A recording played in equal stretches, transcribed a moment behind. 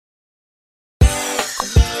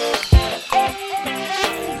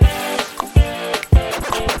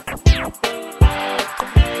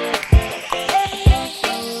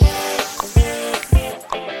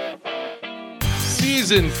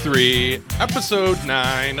Season 3, Episode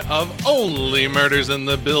 9 of Only Murders in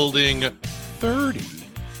the Building 30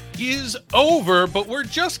 is over, but we're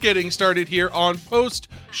just getting started here on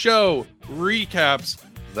post-show recaps.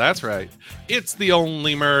 That's right. It's the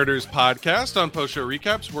Only Murders podcast on post-show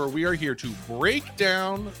recaps, where we are here to break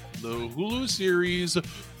down the Hulu series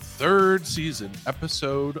third season,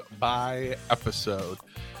 episode by episode.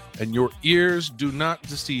 And your ears do not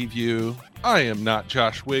deceive you. I am not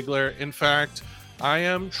Josh Wigler. In fact, I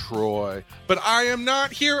am Troy. But I am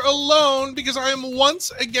not here alone because I am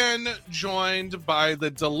once again joined by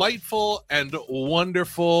the delightful and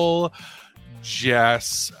wonderful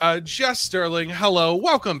Jess. Jess Sterling, hello.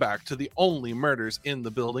 Welcome back to the Only Murders in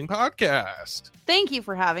the Building podcast. Thank you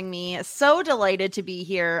for having me. So delighted to be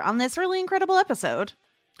here on this really incredible episode.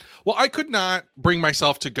 Well, I could not bring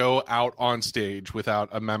myself to go out on stage without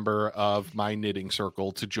a member of my knitting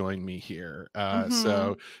circle to join me here.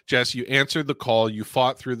 So, Jess, you answered the call. You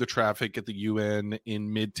fought through the traffic at the UN in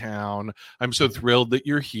Midtown. I'm so thrilled that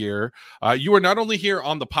you're here. You are not only here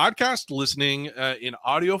on the podcast, listening in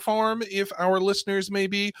audio form, if our listeners may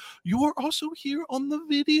be, you are also here on the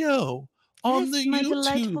video. On the my YouTube.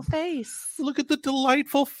 Delightful face. Look at the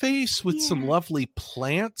delightful face with some lovely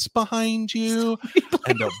plants behind you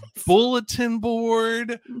and a bulletin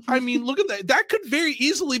board. I mean, look at that. That could very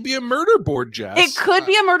easily be a murder board, Jess. It could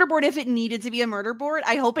be a murder board if it needed to be a murder board.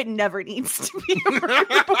 I hope it never needs to be a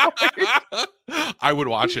murder board. I would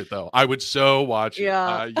watch it, though. I would so watch it.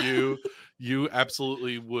 Yeah. You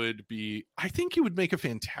absolutely would be. I think you would make a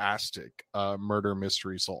fantastic murder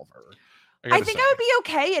mystery solver. I think I would be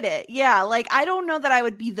okay at it. Yeah. Like, I don't know that I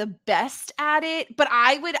would be the best at it, but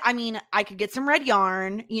I could get some red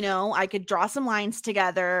yarn, I could draw some lines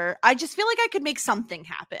together. I just feel like I could make something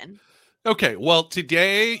happen. Okay, well,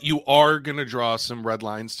 today you are going to draw some red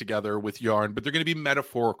lines together with yarn, but they're going to be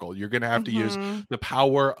metaphorical. You're going to have to use the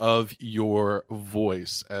power of your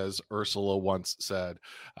voice, as Ursula once said.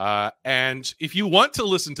 And if you want to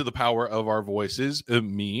listen to the power of our voices,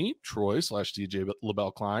 me, Troy /DJ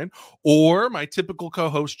LaBelle Klein, or my typical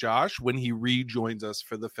co-host Josh, when he rejoins us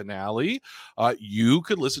for the finale, you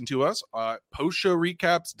could listen to us at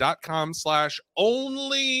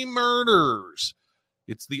postshowrecaps.com/onlymurders.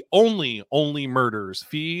 It's the only Murders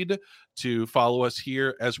feed to follow us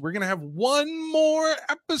here, as we're going to have one more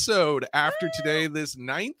episode after today, this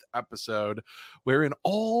 9th episode, wherein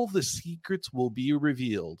all the secrets will be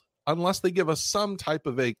revealed, unless they give us some type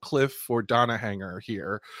of a Cliff or Donna hanger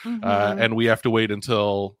here. And we have to wait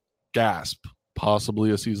until gasp,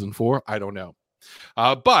 possibly a season 4. I don't know.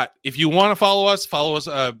 But if you want to follow us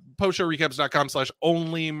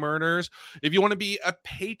postshowrecaps.com/onlymurders. If you want to be a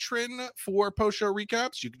patron for Post Show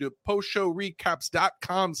Recaps, you can do it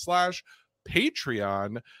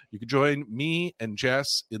postshowrecaps.com/Patreon. You could join me and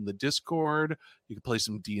Jess in the Discord. You could play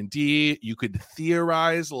some D&D. You could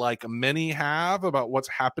theorize, like many have, about what's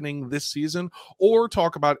happening this season, or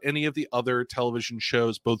talk about any of the other television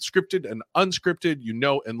shows, both scripted and unscripted,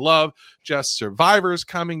 and love. Jess, Survivor's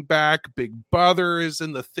coming back. Big Brother is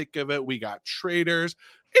in the thick of it. We got Traitors.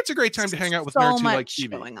 It's a great time to hang out with nerds who like TV.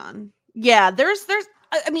 Going on. Yeah,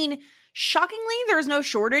 shockingly, there's no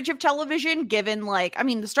shortage of television given,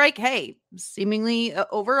 the strike, seemingly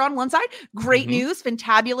over on one side. Great news,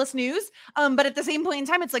 fantabulous news. But at the same point in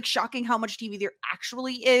time, it's shocking how much TV there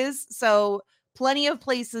actually is. So plenty of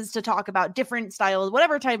places to talk about different styles,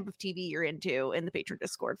 whatever type of TV you're into in the Patreon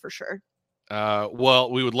Discord for sure. Well,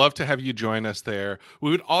 we would love to have you join us there.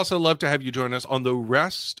 We would also love to have you join us on the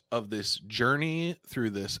rest of this journey through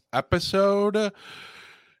this episode.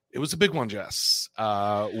 It was a big one, Jess.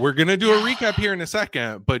 We're going to do a recap here in a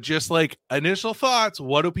second, but just initial thoughts,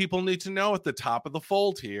 what do people need to know at the top of the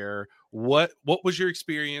fold here? What was your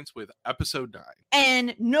experience with episode 9?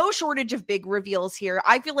 And no shortage of big reveals here.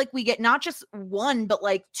 I feel like we get not just one, but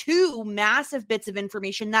 2 massive bits of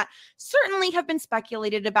information that certainly have been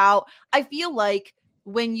speculated about. I feel like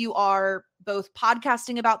when you are both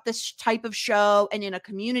podcasting about this type of show and in a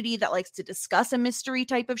community that likes to discuss a mystery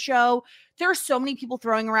type of show, there are so many people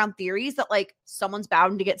throwing around theories that someone's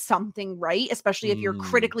bound to get something right, especially if you're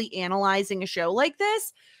critically analyzing a show like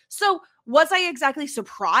this. So was I exactly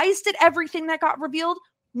surprised at everything that got revealed?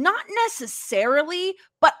 Not necessarily,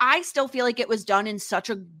 but I still feel like it was done in such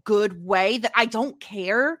a good way that I don't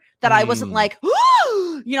care that I wasn't like,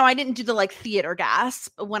 I didn't do the like theater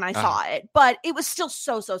gasp when I saw it, but it was still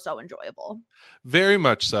so enjoyable. Very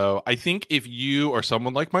much so. I think if you are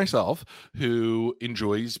someone like myself who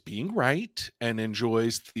enjoys being right and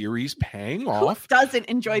enjoys theories paying off, who doesn't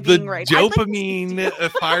enjoy being right? Dopamine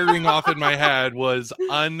firing off in my head was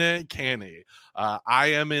uncanny. I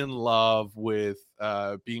am in love with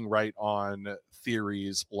being right on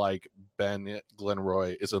theories like Ben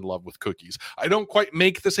Glenroy is in love with cookies. I don't quite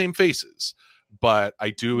make the same faces, but I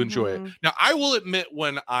do enjoy it. Now, I will admit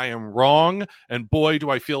when I am wrong, and boy, do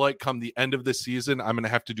I feel like come the end of this season, I'm going to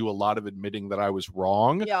have to do a lot of admitting that I was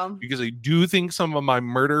wrong. Yeah. Because I do think some of my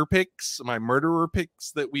murderer picks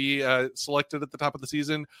that we selected at the top of the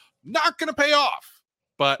season, not going to pay off.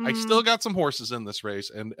 But I still got some horses in this race,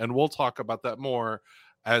 and we'll talk about that more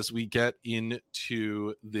as we get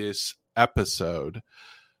into this episode.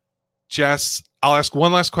 Jess, I'll ask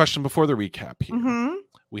one last question before the recap here.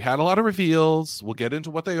 We had a lot of reveals. We'll get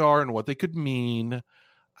into what they are and what they could mean.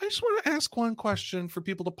 I just want to ask one question for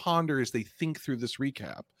people to ponder as they think through this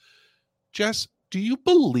recap. Jess, do you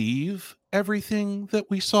believe everything that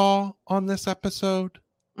we saw on this episode?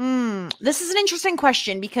 This is an interesting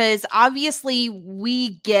question because obviously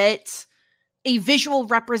we get a visual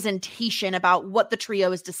representation about what the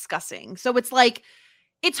trio is discussing. So it's like,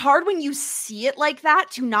 it's hard when you see it like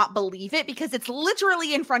that to not believe it because it's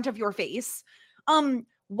literally in front of your face.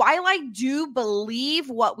 While I do believe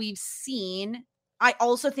what we've seen, I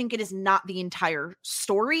also think it is not the entire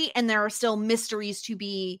story, and there are still mysteries to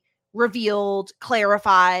be revealed,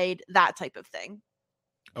 clarified, that type of thing.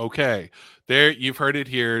 Okay, there, you've heard it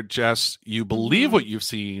here, Jess. You believe what you've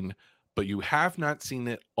seen, but you have not seen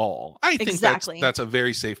it all. I think that's a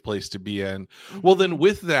very safe place to be in. Well, then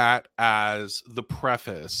with that as the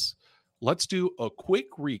preface, let's do a quick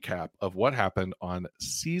recap of what happened on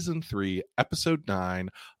season 3, episode 9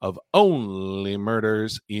 of Only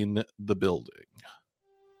Murders in the Building.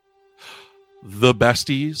 The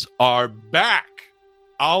besties are back.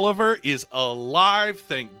 Oliver is alive,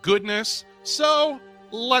 thank goodness. So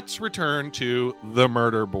let's return to the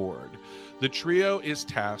murder board. The trio is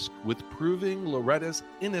tasked with proving Loretta's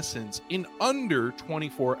innocence in under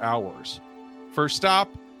 24 hours. First stop,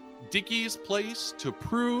 Dickie's place to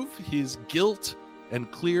prove his guilt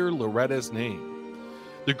and clear Loretta's name.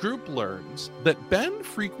 The group learns that Ben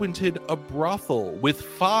frequented a brothel with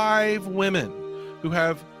 5 women who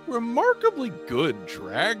have remarkably good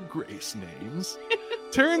drag race names.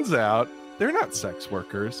 Turns out they're not sex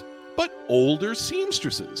workers, but older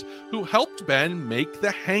seamstresses who helped Ben make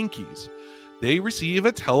the hankies. They receive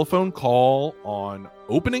a telephone call on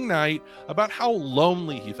opening night about how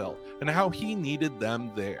lonely he felt and how he needed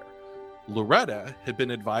them there. Loretta had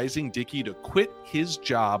been advising Dickie to quit his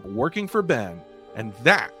job working for Ben, and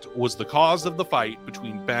that was the cause of the fight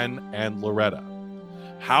between Ben and Loretta.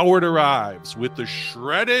 Howard arrives with the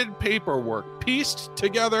shredded paperwork pieced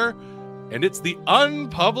together, and it's the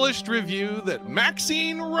unpublished review that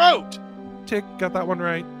Maxine wrote. Tick, got that one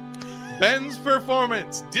right. Ben's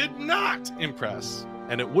performance did not impress,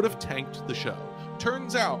 and it would have tanked the show.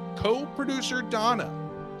 Turns out, co-producer Donna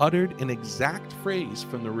uttered an exact phrase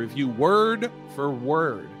from the review word for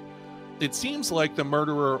word. It seems like the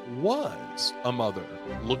murderer was a mother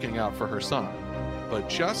looking out for her son, but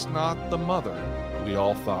just not the mother we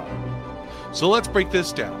all thought. So let's break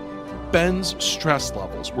this down. Ben's stress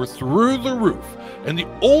levels were through the roof, and the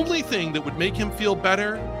only thing that would make him feel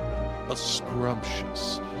better, a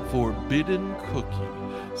scrumptious, forbidden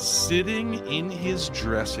cookie sitting in his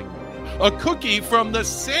dressing room. A cookie from the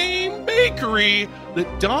same bakery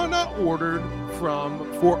that Donna ordered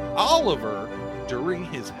from for Oliver during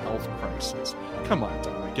his health crisis. Come on,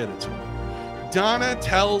 Donna, get it to him. Donna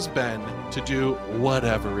tells Ben to do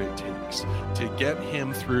whatever it takes to get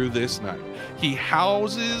him through this night. He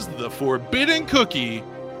houses the forbidden cookie,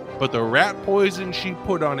 but the rat poison she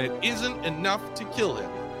put on it isn't enough to kill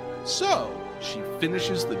him. So she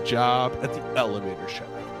finishes the job at the elevator shaft.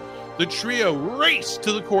 The trio race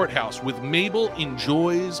to the courthouse with Mabel in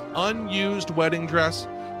Joy's unused wedding dress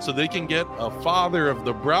so they can get a father of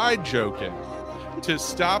the bride joking to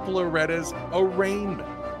stop Loretta's arraignment.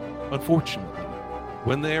 Unfortunately,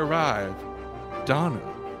 when they arrive, Donna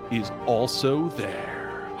is also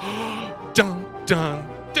there. Dun, dun,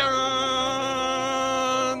 dun!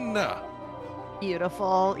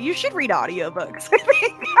 Beautiful. You should read audiobooks.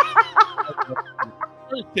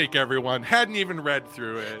 Take everyone. Hadn't even read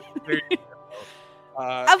through it. There you go.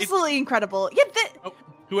 Absolutely incredible. Yeah,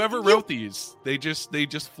 whoever wrote these, they just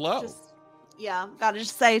flow. Gotta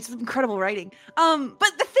just say it's incredible writing.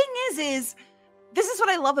 But the thing is this is what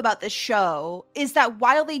I love about this show, is that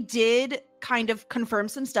while they did kind of confirm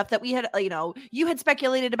some stuff that we had, you had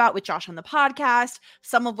speculated about with Josh on the podcast,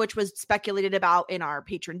 some of which was speculated about in our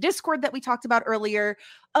patron Discord that we talked about earlier.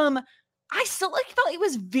 I still felt it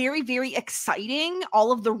was very, very exciting.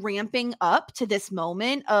 All of the ramping up to this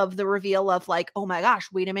moment of the reveal of like, oh my gosh,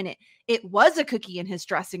 wait a minute. It was a cookie in his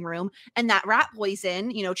dressing room, and that rat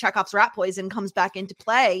poison, Chekhov's rat poison comes back into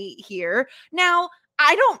play here. Now,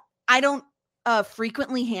 I don't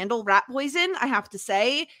frequently handle rat poison, I have to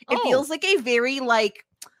say. It feels like a very like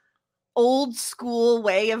old school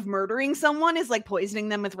way of murdering someone is like poisoning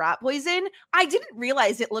them with rat poison. I didn't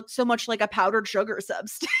realize it looked so much like a powdered sugar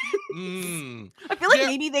substance. I feel like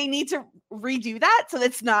maybe they need to redo that so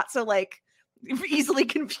it's not so like easily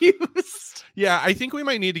confused. Yeah, I think we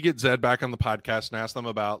might need to get Zed back on the podcast and ask them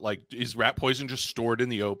about like, is rat poison just stored in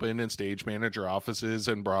the open in stage manager offices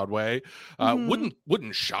in Broadway?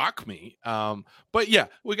 Wouldn't shock me. But yeah,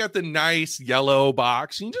 we got the nice yellow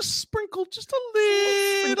box. You can just sprinkle just a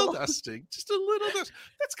little dusting, just a little dust.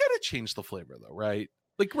 That's got to change the flavor though, right?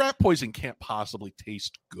 Like rat poison can't possibly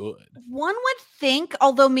taste good. One would think,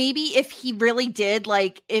 although maybe if he really did,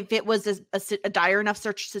 like if it was a dire enough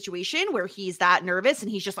situation where he's that nervous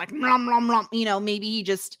and he's just like, nom, nom, nom, maybe he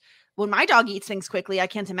just, when my dog eats things quickly, I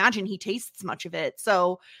can't imagine he tastes much of it.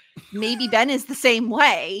 So maybe Ben is the same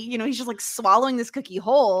way. He's just like swallowing this cookie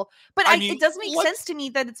whole. But it does make sense to me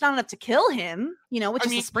that it's not enough to kill him, with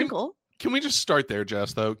just a sprinkle. Can we just start there,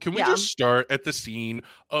 Jess, though? Can we just start at the scene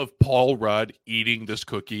of Paul Rudd eating this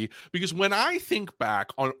cookie? Because when I think back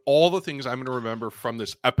on all the things I'm going to remember from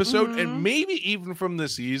this episode and maybe even from the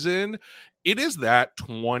season, it is that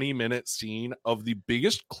 20-minute scene of the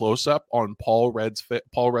biggest close-up on Paul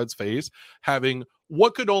Rudd's face, having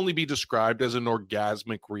what could only be described as an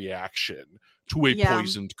orgasmic reaction to a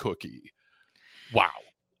poisoned cookie. Wow.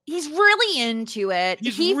 He's really into it.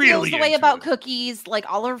 He really feels the way about cookies,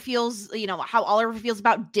 like Oliver feels, how Oliver feels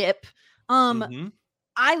about dip.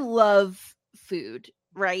 I love food,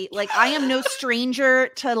 right? Like I am no stranger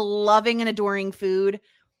to loving and adoring food.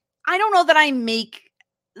 I don't know that I make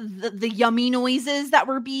the yummy noises that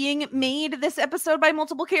were being made this episode by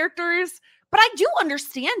multiple characters, but I do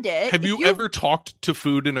understand it. Have you ever talked to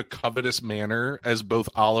food in a covetous manner as both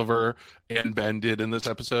Oliver and Ben did in this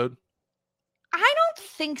episode? I don't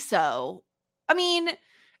think so. I mean,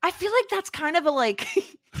 I feel like that's kind of a like,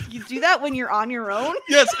 you do that when you're on your own.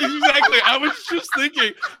 Yes, exactly. I was just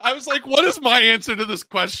thinking, I was like, what is my answer to this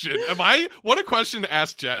question? What a question to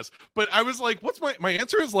ask Jess. But I was like, what's my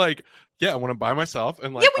answer is like, yeah, I want to by myself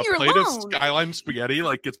and like a plate of Skyline spaghetti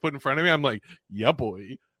like gets put in front of me. I'm like, yeah,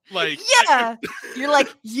 boy. Like, yeah, you're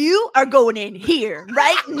like, you are going in here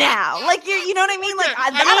right now. Like, you know what I mean? Like, I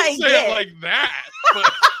don't say it like that. But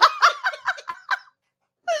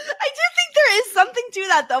I do think there is something to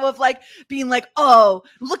that though, of like being like, oh,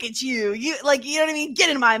 look at you like, you know what I mean, get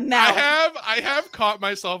in my mouth. I have caught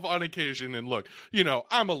myself on occasion, and look,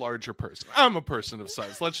 I'm a larger person, I'm a person of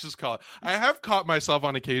size, let's just call it. I have caught myself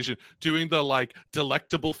on occasion doing the like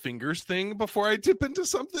delectable fingers thing before I dip into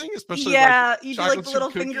something, especially you do like the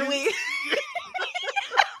little finger wave.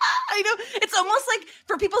 I know. It's almost like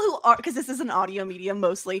for people who are, because this is an audio medium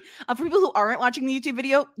mostly, for people who aren't watching the YouTube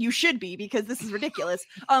video, you should be, because this is ridiculous.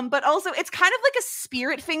 But also it's kind of like a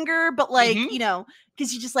spirit finger, but like,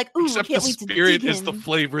 because you just like, ooh, I can't wait to dig in. Spirit is the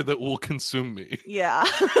flavor that will consume me. Yeah.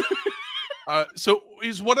 So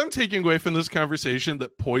is what I'm taking away from this conversation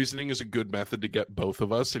that poisoning is a good method to get both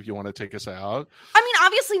of us if you want to take us out? I mean,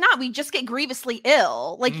 obviously not. We just get grievously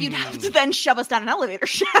ill. Like you'd have to then shove us down an elevator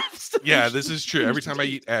shaft. Yeah, this is true. Every time I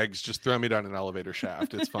eat eggs, just throw me down an elevator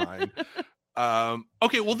shaft. It's fine.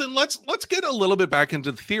 Okay, well then let's get a little bit back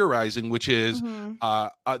into the theorizing, which is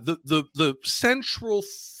the central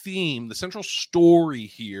theme, the central story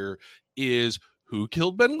here is who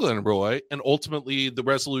killed Ben Glenroy, and ultimately the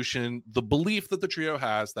resolution, the belief that the trio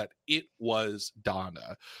has that it was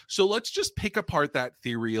Donna. So let's just pick apart that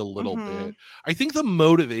theory a little bit. I think the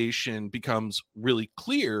motivation becomes really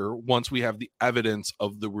clear once we have the evidence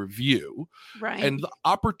of the review. Right. And the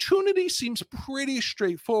opportunity seems pretty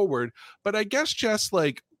straightforward, but I guess just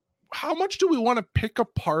like, how much do we want to pick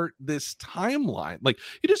apart this timeline? Like,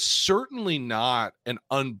 it is certainly not an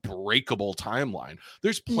unbreakable timeline.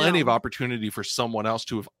 There's plenty of opportunity for someone else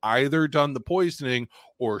to have either done the poisoning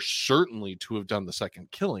or certainly to have done the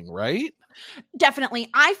second killing, right? Definitely.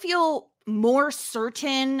 I feel more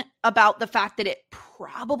certain about the fact that it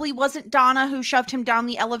probably wasn't Donna who shoved him down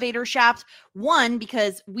the elevator shaft. One,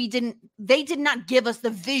 because they did not give us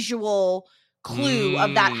the visual clue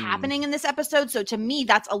of that happening in this episode. So to me,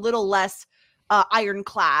 that's a little less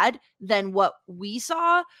ironclad than what we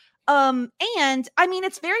saw. And I mean,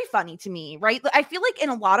 it's very funny to me, right? I feel like in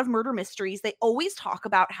a lot of murder mysteries, they always talk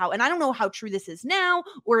about how, and I don't know how true this is now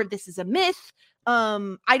or if this is a myth.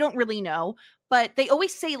 I don't really know, but they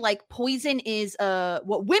always say like poison is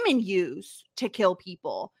what women use to kill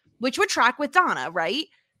people, which would track with Donna, right?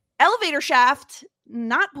 Elevator shaft,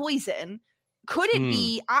 not poison. Could it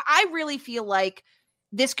be? I really feel like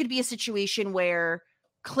this could be a situation where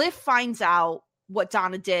Cliff finds out what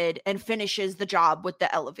Donna did and finishes the job with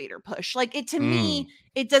the elevator push. Like it, to me,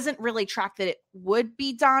 it doesn't really track that it would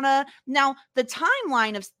be Donna. Now, the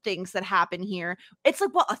timeline of things that happen here, it's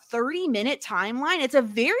like, what, a 30-minute timeline? It's a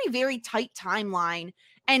very, very tight timeline.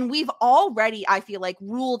 And we've already, I feel like,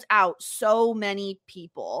 ruled out so many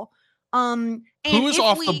people. And who is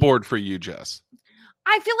off the board for you, Jess?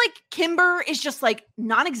 I feel like Kimber is just like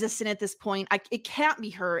non-existent at this point. It can't be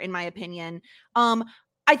her, in my opinion.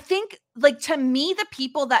 I think, like, to me, the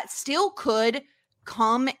people that still could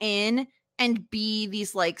come in and be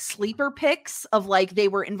these like sleeper picks of like they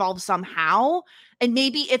were involved somehow, and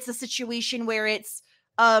maybe it's a situation where it's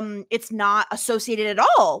not associated at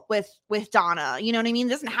all with Donna. You know what I mean?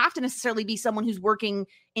 It doesn't have to necessarily be someone who's working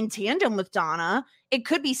in tandem with Donna. It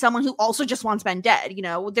could be someone who also just wants Ben dead. You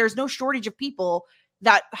know, there's no shortage of people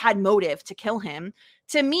that had motive to kill him.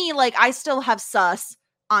 To me, like, I still have sus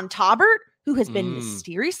on Taubert, who has been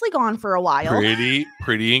mysteriously gone for a while.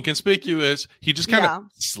 Pretty inconspicuous. He just kind of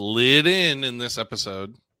slid in this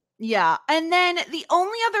episode. Yeah. And then the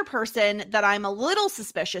only other person that I'm a little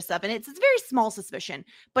suspicious of, and it's a very small suspicion,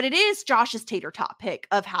 but it is Josh's tater tot pick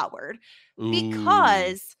of Howard.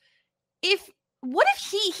 Because what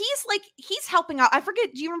if he's helping out? I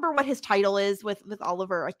forget. Do you remember what his title is with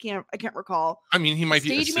Oliver? I can't recall. I mean, he might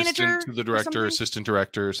be assistant manager to the director, assistant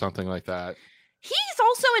director, or something like that. He's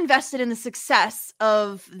also invested in the success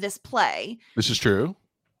of this play. This is true.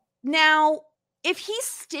 Now, if he's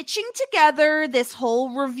stitching together this whole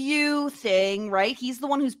review thing, right? He's the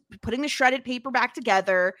one who's putting the shredded paper back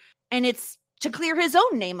together, and it's to clear his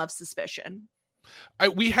own name of suspicion.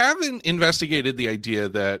 We haven't investigated the idea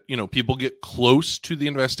that, you know, people get close to the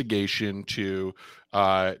investigation to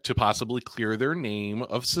possibly clear their name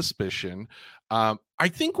of suspicion. I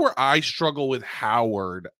think where I struggle with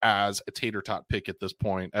Howard as a tater tot pick at this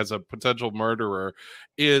point, as a potential murderer,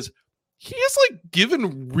 is he has like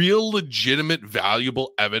given real legitimate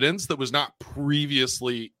valuable evidence that was not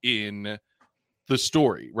previously in the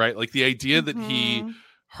story, right? Like the idea that he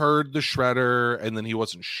heard the shredder and then he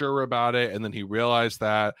wasn't sure about it, and then he realized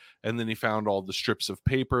that, and then he found all the strips of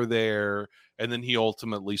paper there, and then he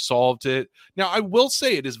ultimately solved it. Now, I will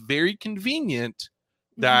say it is very convenient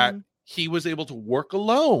that he was able to work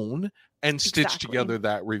alone and stitch together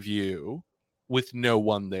that review with no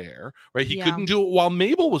one there, right? He couldn't do it while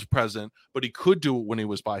Mabel was present, but he could do it when he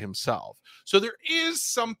was by himself. So there is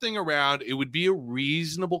something around, it would be a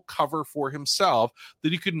reasonable cover for himself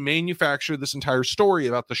that he could manufacture this entire story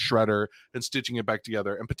about the shredder and stitching it back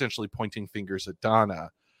together and potentially pointing fingers at Donna.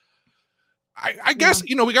 I guess,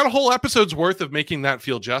 you know, we got a whole episode's worth of making that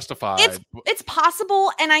feel justified. It's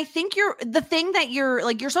possible. And I think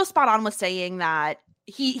you're so spot on with saying that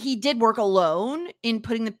he did work alone in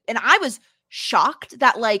putting and I was shocked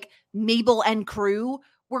that like Mabel and crew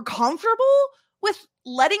were comfortable with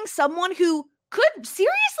letting someone who could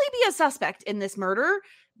seriously be a suspect in this murder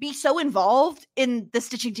be so involved in the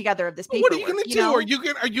stitching together of this paperwork. What are you going to do?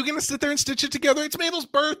 Are you going to sit there and stitch it together? It's Mabel's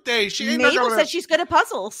birthday. Mabel said she's good at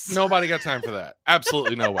puzzles. Nobody got time for that.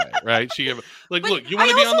 Absolutely no way, right? Look, you want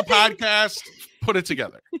to be on the podcast? Put it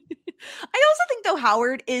together. I also think though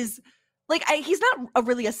Howard is like he's not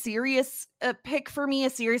really a serious pick for me, a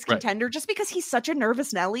serious contender, just because he's such a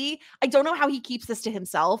nervous Nelly. I don't know how he keeps this to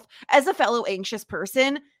himself as a fellow anxious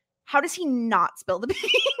person. How does he not spill the beans?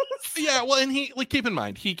 Yeah, well, and he, like, keep in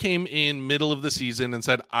mind, he came in middle of the season and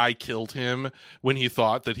said, I killed him, when he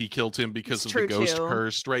thought that he killed him because of the ghost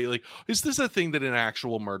curse, right? Like, is this a thing that an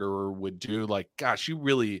actual murderer would do? Like, gosh, you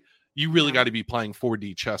really got to be playing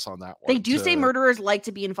 4D chess on that one. They do say murderers like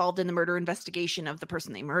to be involved in the murder investigation of the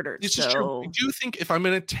person they murdered. This is true. I do think if I'm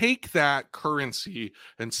going to take that currency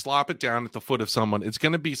and slop it down at the foot of someone, it's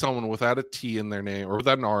going to be someone without a T in their name or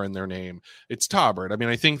without an R in their name. It's Taubert. I mean,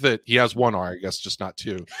 I think that he has one R, I guess, just not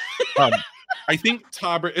two. I think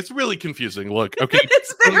Taubert, it's really confusing. Look, okay.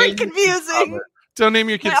 It's very confusing. Don't name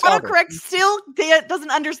your kids Taubert. Autocorrect still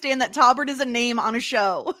doesn't understand that Taubert is a name on a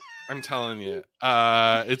show. I'm telling you,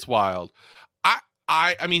 it's wild.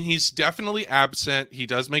 I mean, he's definitely absent. He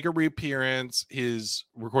does make a reappearance. His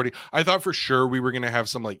recording. I thought for sure we were going to have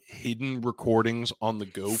some like hidden recordings on the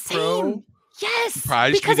GoPro. Yes,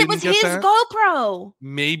 Surprised because we it was didn't his get that. GoPro.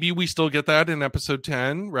 Maybe we still get that in episode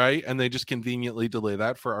 10, right? And they just conveniently delay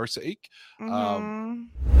that for our sake. Mhm.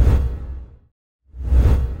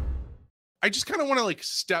 I just kind of want to like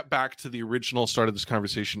step back to the original start of this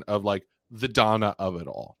conversation of like the Donna of it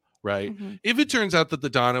all, right? Mhm. If it turns out that the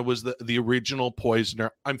Donna was the original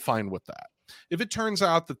poisoner, I'm fine with that. If it turns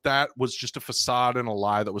out that that was just a facade and a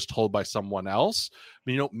lie that was told by someone else,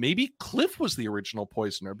 you know, maybe Cliff was the original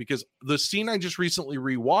poisoner, because the scene I just recently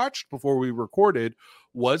rewatched before we recorded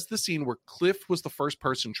was the scene where Cliff was the first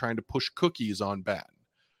person trying to push cookies on Ben.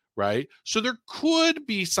 Right. So there could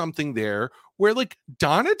be something there where like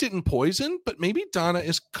Donna didn't poison, but maybe Donna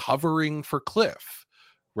is covering for Cliff.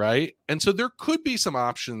 Right. And so there could be some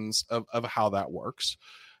options of how that works.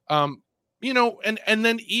 You know, and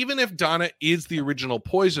then even if Donna is the original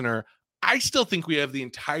poisoner, I still think we have the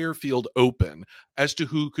entire field open as to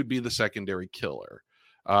who could be the secondary killer.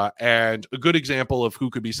 And a good example of who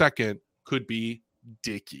could be second could be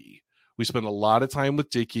Dickie. We spent a lot of time with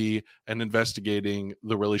Dickie and investigating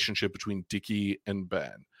the relationship between Dickie and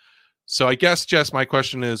Ben. So I guess, Jess, my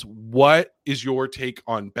question is, what is your take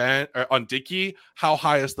on Ben or on Dickie? How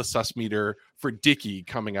high is the sus meter for Dickie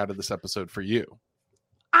coming out of this episode for you?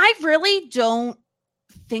 I really don't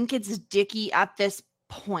think it's Dickie at this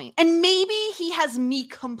point. And maybe he has me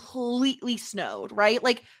completely snowed, right?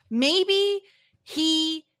 Like maybe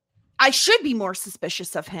I should be more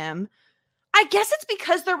suspicious of him. I guess it's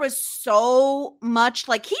because there was so much,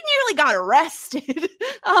 like he nearly got arrested.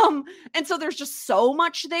 And so there's just so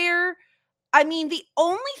much there. I mean, the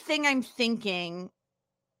only thing I'm thinking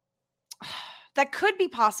that could be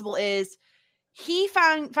possible is he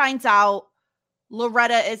finds out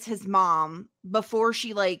Loretta is his mom before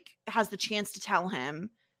she like has the chance to tell him.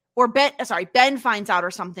 Or Ben finds out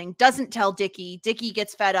or something, doesn't tell Dickie. Dickie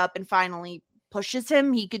gets fed up and finally pushes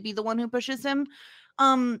him. He could be the one who pushes him.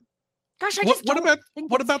 Gosh, I just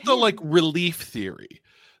what about the like relief theory?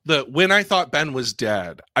 When I thought Ben was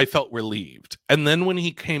dead, I felt relieved. And then when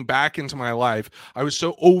he came back into my life, I was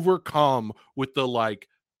so overcome with the like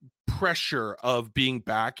pressure of being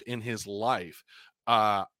back in his life.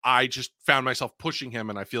 I just found myself pushing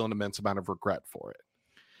him, and I feel an immense amount of regret for it.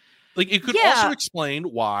 Like it could also explain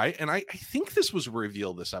why, and I think this was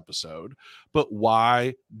revealed this episode, but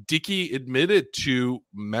why Dickie admitted to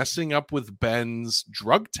messing up with Ben's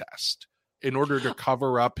drug test in order to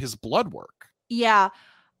cover up his blood work. Yeah.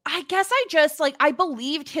 I guess I just like I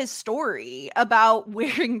believed his story about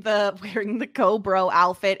wearing the GoPro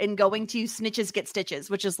outfit and going to Snitches Get Stitches,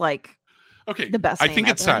 which is like the best. I think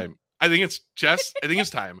it's time. I think it's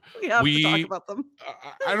time. We have to talk about them.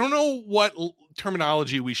 I don't know what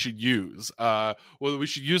terminology we should use. Whether we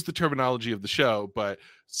should use the terminology of the show, but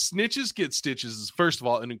Snitches Get Stitches is, first of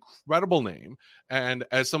all, an incredible name. And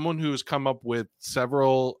as someone who's come up with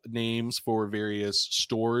several names for various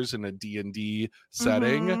stores in a D&D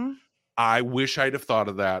setting, I wish I'd have thought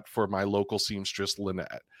of that for my local seamstress,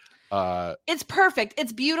 Lynette. It's perfect.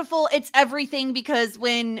 It's beautiful. It's everything, because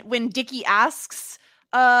when Dickie asks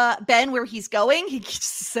Ben where he's going, he keeps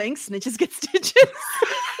saying Snitches Get Stitches.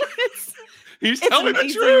 He's telling the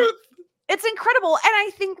truth. It's incredible. And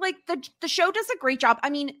I think like the show does a great job. I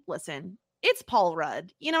mean, listen, it's Paul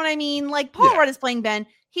Rudd. You know what I mean? Like Paul Rudd is playing Ben.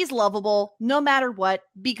 He's lovable no matter what,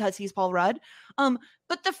 because he's Paul Rudd.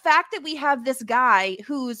 But the fact that we have this guy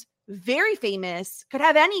who's very famous, could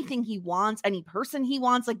have anything he wants, any person he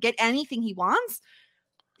wants, like get anything he wants,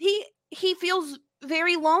 he feels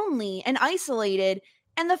very lonely and isolated.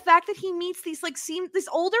 And the fact that he meets these like these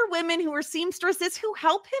older women who are seamstresses who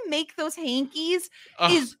help him make those hankies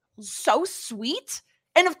is so sweet.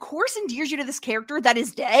 And of course endears you to this character that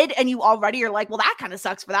is dead, and you already are like, well, that kind of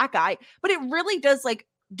sucks for that guy. But it really does like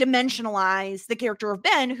dimensionalize the character of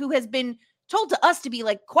Ben, who has been told to us to be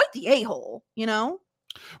like quite the a-hole, you know?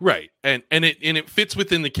 Right. And it fits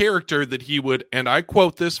within the character that he would, and I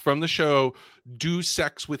quote this from the show, do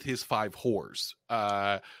sex with his 5 whores.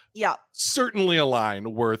 Certainly a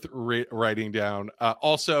line worth writing down.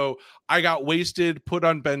 Also, I got wasted, put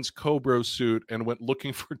on Ben's Cobra suit, and went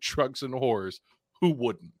looking for drugs and whores. Who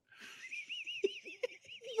wouldn't?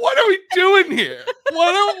 What are we doing here?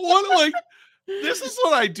 What this is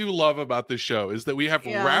what I do love about the show, is that we have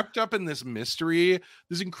wrapped up in this mystery,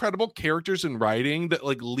 these incredible characters and writing that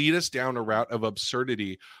like lead us down a route of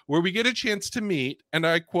absurdity, where we get a chance to meet, and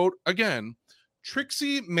I quote again,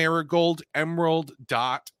 Trixie, Marigold, Emerald,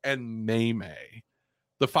 Dot, and May.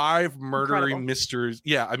 The 5 murdering misters.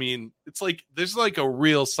 Yeah, I mean, it's like there's like a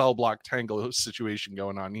real cell block tangle situation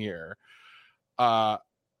going on here.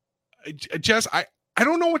 Jess, I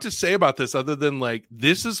don't know what to say about this other than like,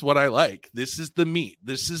 this is what I like. This is the meat.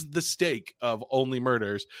 This is the steak of Only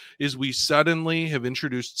Murders, is we suddenly have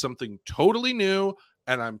introduced something totally new,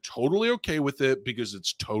 and I'm totally okay with it because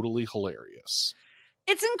it's totally hilarious.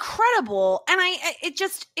 It's incredible. And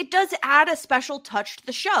it does add a special touch to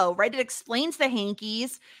the show, right? It explains the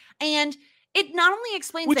hankies, and it not only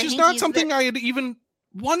explains which the is hankies, not something I had even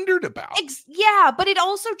wondered about. Yeah, but it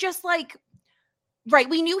also just like, right,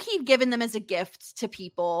 we knew he'd given them as a gift to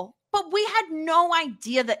people, but we had no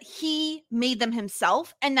idea that he made them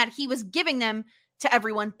himself and that he was giving them to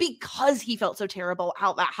everyone because he felt so terrible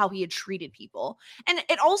how he had treated people. And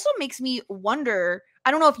it also makes me wonder,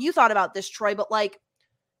 I don't know if you thought about this, Troy, but like,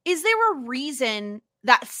 is there a reason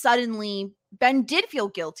that suddenly Ben did feel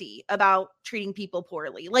guilty about treating people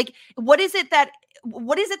poorly? Like, what is it that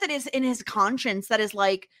is in his conscience that is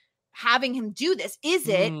like having him do this? Is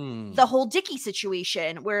it the whole Dickie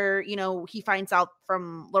situation where, you know, he finds out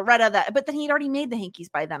from Loretta but then he'd already made the hankies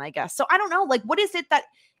by then, I guess. So I don't know, like, what is it that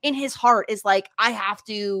in his heart is like, I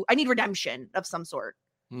need redemption of some sort?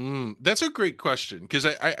 That's a great question, because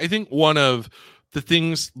I think one of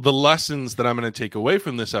the lessons that I'm going to take away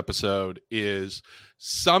from this episode is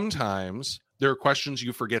sometimes there are questions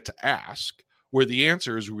you forget to ask where the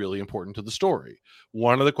answer is really important to the story.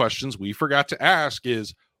 One of the questions we forgot to ask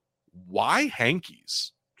is, why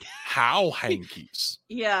hankies? How hankies?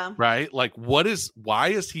 Yeah. Right? Like, why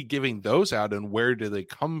is he giving those out, and where do they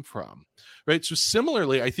come from? Right? So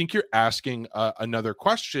similarly, I think you're asking another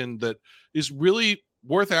question that is really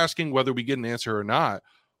worth asking, whether we get an answer or not.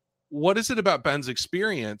 What is it about Ben's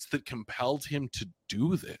experience that compelled him to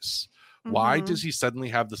do this? Mm-hmm. Why does he suddenly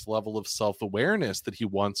have this level of self-awareness that he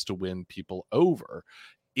wants to win people over?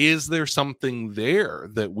 Is there something there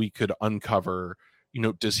that we could uncover? You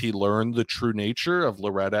know, does he learn the true nature of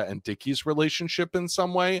Loretta and Dickie's relationship in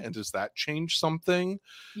some way? And does that change something?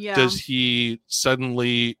 Yeah. Does he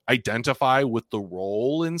suddenly identify with the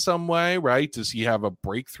role in some way, right? Does he have a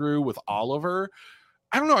breakthrough with Oliver?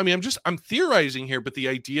 I don't know. I mean, I'm theorizing here, but the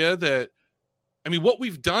idea that, I mean, what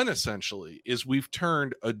we've done essentially is we've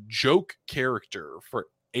turned a joke character for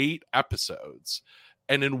 8 episodes,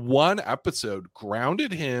 and in one episode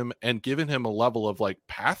grounded him and given him a level of like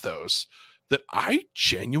pathos that I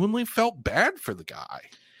genuinely felt bad for the guy.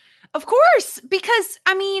 Of course, because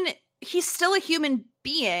I mean, he's still a human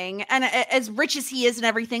being, and as rich as he is and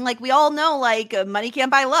everything, like we all know, like money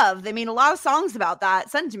can't buy love. They made a lot of songs about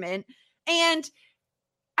that sentiment. And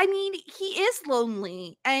I mean, he is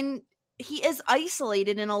lonely and he is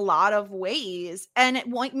isolated in a lot of ways. And it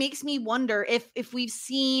makes me wonder if we've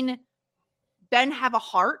seen Ben have a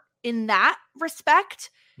heart in that respect.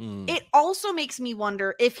 It also makes me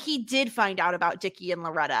wonder if he did find out about Dickie and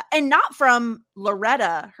Loretta, and not from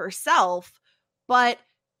Loretta herself, but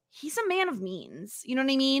he's a man of means. You know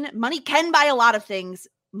what I mean? Money can buy a lot of things,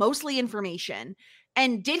 mostly information.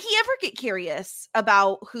 And did he ever get curious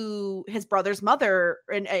about who his brother's mother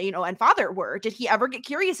and father were? Did he ever get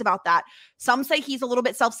curious about that? Some say he's a little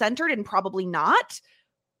bit self-centered and probably not.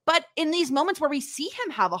 But in these moments where we see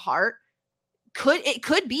him have a heart, it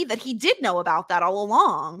could be that he did know about that all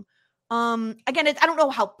along. Again, I don't know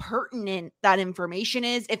how pertinent that information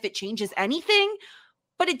is, if it changes anything,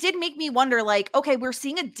 but it did make me wonder, like, okay, we're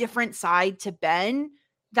seeing a different side to Ben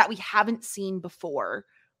that we haven't seen before.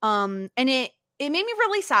 And it made me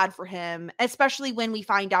really sad for him, especially when we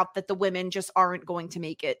find out that the women just aren't going to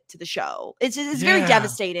make it to the show. It's very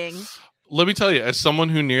devastating. Let me tell you, as someone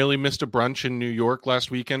who nearly missed a brunch in New York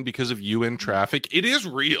last weekend because of UN traffic, it is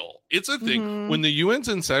real. It's a thing. Mm-hmm. When the UN's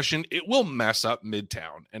in session, it will mess up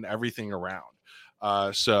Midtown and everything around.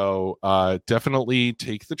 So definitely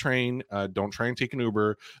take the train. Don't try and take an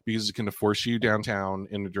Uber, because it's going to force you downtown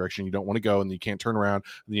in a direction you don't want to go, and you can't turn around,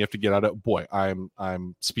 and you have to get out of. Boy,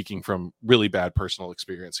 I'm speaking from really bad personal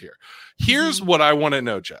experience here. Here's what I want to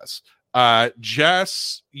know, Jess.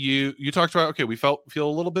 Jess, you talked about, okay, we feel a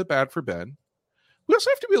little bit bad for Ben. We also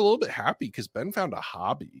have to be a little bit happy because Ben found a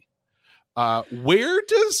hobby. Where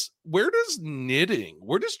does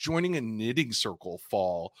joining a knitting circle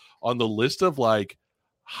fall on the list of like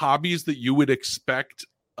hobbies that you would expect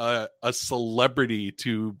a celebrity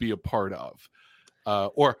to be a part of?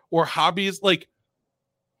 Or hobbies, like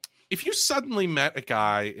if you suddenly met a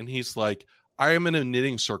guy and he's like, I am in a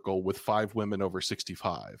knitting circle with 5 women over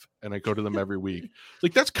 65 and I go to them every week.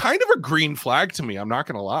 Like, that's kind of a green flag to me. I'm not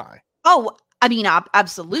going to lie. Oh, I mean,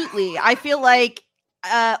 absolutely. I feel like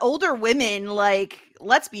older women, like,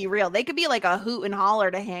 let's be real, they could be like a hoot and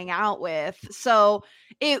holler to hang out with. So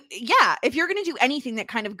if you're going to do anything that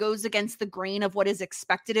kind of goes against the grain of what is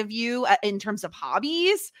expected of you in terms of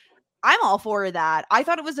hobbies, I'm all for that. I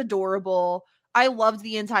thought it was adorable. I loved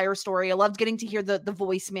the entire story. I loved getting to hear the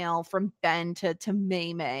voicemail from Ben to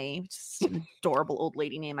May May. Just an adorable old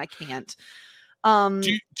lady name. I can't. Do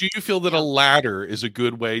you feel that a ladder is a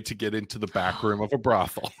good way to get into the back room of a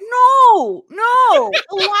brothel? No,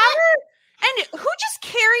 a ladder. And who just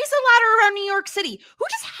carries a ladder around New York City? Who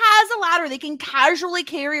just has a ladder they can casually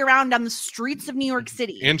carry around down the streets of New York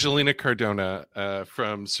City? Angelina Cardona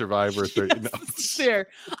from Survivor 30. Yes, no. Fair.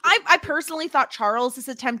 I personally thought Charles's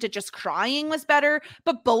attempt at just crying was better,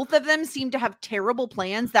 but both of them seemed to have terrible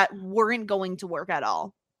plans that weren't going to work at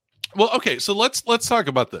all. Well, okay, so let's talk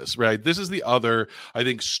about this, right? This is the other, I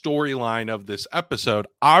think, storyline of this episode.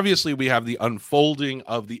 Obviously, we have the unfolding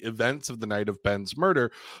of the events of the night of Ben's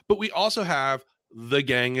murder, but we also have the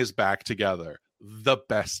gang is back together. The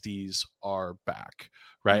besties are back,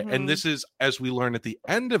 right? And this is, as we learn at the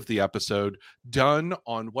end of the episode, done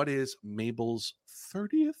on what is Mabel's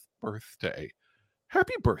 30th birthday.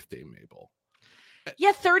 Happy birthday, Mabel.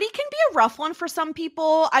 Yeah, 30 can be a rough one for some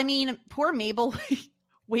people. I mean, poor Mabel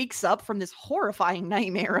wakes up from this horrifying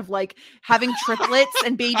nightmare of like having triplets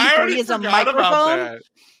and baby 3 as a microphone,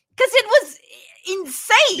 because it was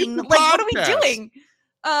insane. Like, what are we doing?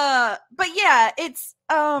 But yeah, it's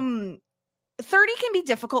 30 can be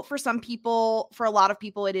difficult for some people. For a lot of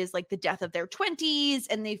people, it is like the death of their 20s,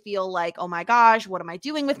 and they feel like, oh my gosh, what am I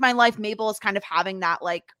doing with my life? Mabel is kind of having that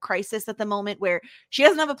like crisis at the moment where she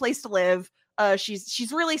doesn't have a place to live.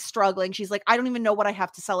 She's really struggling. She's like, I don't even know what I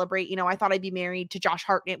have to celebrate. You know, I thought I'd be married to Josh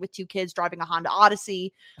Hartnett with 2 kids driving a Honda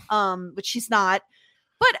Odyssey, but she's not.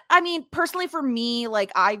 But I mean, personally for me,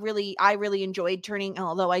 like I really enjoyed turning,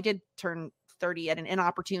 although I did turn 30 at an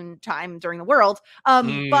inopportune time during the world.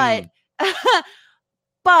 But the 30s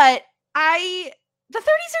are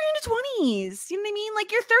your 20s. You know what I mean?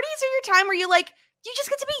 Like your 30s are your time where you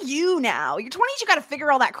just get to be you now. Your 20s, you got to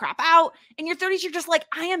figure all that crap out. In your 30s, you're just like,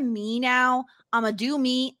 I am me now. I'm a do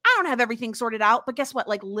me. I don't have everything sorted out. But guess what?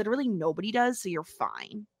 Like literally nobody does. So you're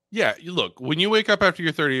fine. Yeah. Look, when you wake up after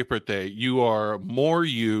your 30th birthday, you are more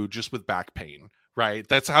you, just with back pain, right?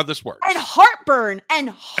 That's how this works. And heartburn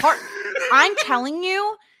and I'm telling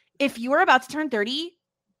you, if you are about to turn 30,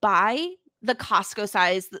 buy the Costco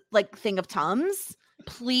size like thing of Tums.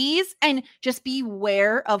 Please, and just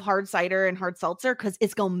beware of hard cider and hard seltzer because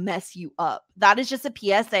it's gonna mess you up. That is just a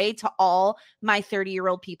PSA to all my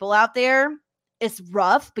 30-year-old people out there. It's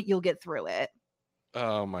rough, but you'll get through it.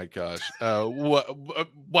 Oh my gosh.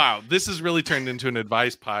 Wow. This has really turned into an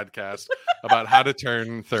advice podcast about how to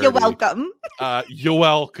turn 30. You're welcome. You're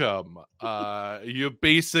welcome. You're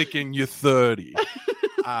basic and you're 30.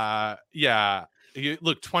 Yeah.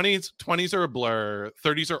 Look, 20s are a blur.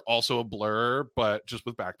 30s are also a blur, but just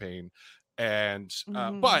with back pain. And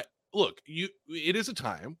but look, it is a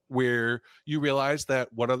time where you realize that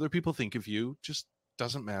what other people think of you just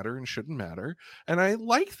doesn't matter and shouldn't matter. And I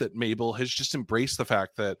like that Mabel has just embraced the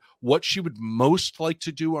fact that what she would most like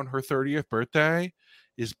to do on her 30th birthday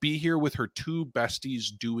is be here with her 2 besties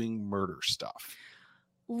doing murder stuff.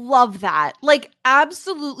 Love that. Like,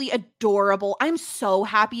 absolutely adorable. I'm so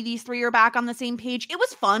happy these 3 are back on the same page. It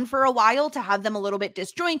was fun for a while to have them a little bit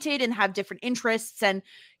disjointed and have different interests. And,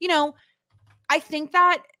 you know, I think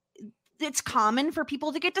that it's common for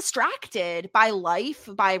people to get distracted by life,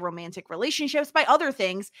 by romantic relationships, by other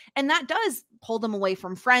things. And that does pull them away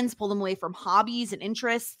from friends, pull them away from hobbies and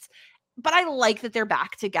interests. But I like that they're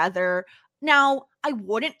back together. Now, I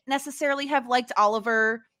wouldn't necessarily have liked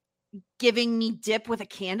Oliver giving me dip with a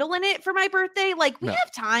candle in it for my birthday. Like, we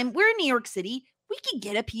have time. We're in New York City. We can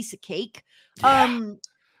get a piece of cake. Yeah.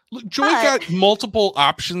 Look, Joy got multiple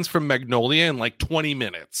options from Magnolia in like 20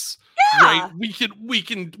 minutes. Yeah. Right? We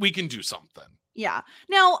can do something. Yeah.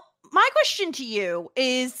 Now, my question to you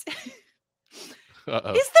is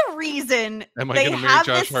is the reason am I going to marry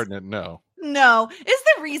Josh Hartnett? No. Is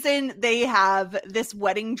the reason they have this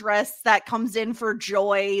wedding dress that comes in for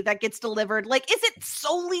Joy that gets delivered, like, is it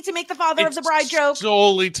solely to make the father of the bride joke?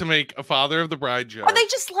 Solely to make a father of the bride joke. Are they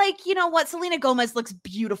just like, you know what? Selena Gomez looks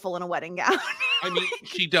beautiful in a wedding gown. I mean,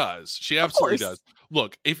 she does. She absolutely does.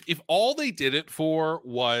 Look, if all they did it for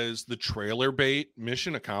was the trailer bait,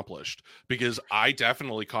 mission accomplished. Because I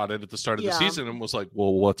definitely caught it at the start of the season and was like,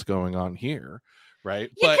 well, what's going on here?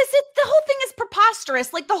 Right? Yeah, because the whole thing is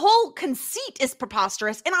preposterous. Like, the whole conceit is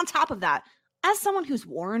preposterous. And on top of that, as someone who's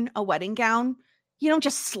worn a wedding gown, you don't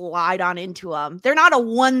just slide on into them. They're not a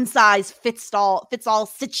one-size-fits-all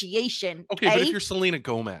situation. Okay, but if you're Selena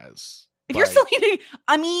Gomez. If you're Selena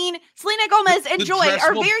Gomez and Joy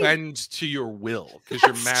are very bend to your will because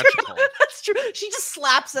you're magical. That's true. She just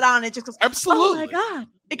slaps it on. It just goes, absolutely. oh my God.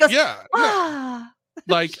 It goes, yeah.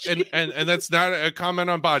 Like, and that's not a comment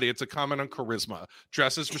on body, it's a comment on charisma.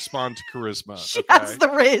 Dresses respond to charisma. She has the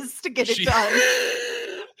riz to get it done.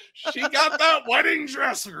 She got that wedding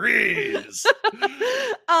dress riz.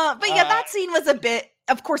 But yeah, that scene was a bit,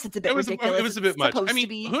 of course it's a bit ridiculous. It was a bit much. I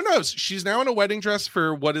mean, who knows? She's now in a wedding dress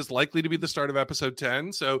for what is likely to be the start of episode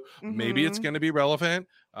 10. So maybe it's going to be relevant.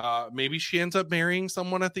 Maybe she ends up marrying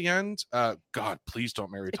someone at the end. God, please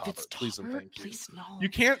don't marry Topper. Please and thank you. Please no. You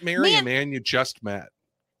can't marry a man you just met.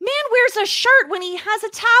 Man wears a shirt when he has a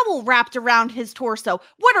towel wrapped around his torso.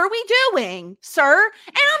 What are we doing, sir?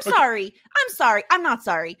 And I'm sorry. I'm not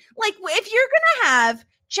sorry. Like, if you're going to have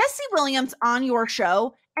Jesse Williams on your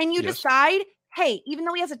show and you decide, hey, even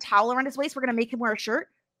though he has a towel around his waist, we're going to make him wear a shirt.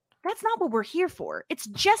 That's not what we're here for. It's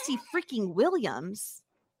Jesse freaking Williams.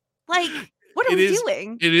 Like, what are we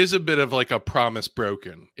doing? It is a bit of like a promise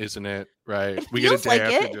broken, isn't it? Right. We get a day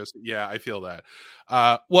after just, yeah, I feel that.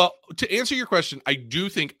 Well, to answer your question, I do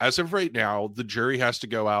think as of right now, the jury has to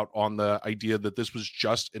go out on the idea that this was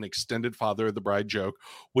just an extended father of the bride joke,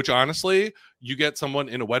 which honestly, you get someone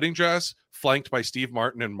in a wedding dress flanked by Steve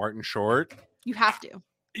Martin and Martin Short. You have to.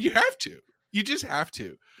 You just have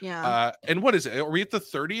to. Yeah. And what is it? Are we at the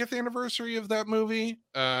 30th anniversary of that movie?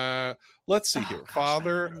 Let's see here. Gosh,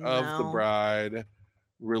 Father of the Bride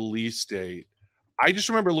release date. I just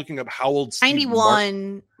remember looking up how old Steve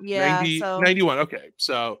 91. Yeah. 91. Okay.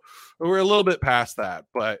 So we're a little bit past that,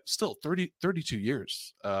 but still 32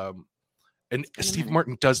 years. And Steve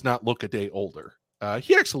Martin does not look a day older.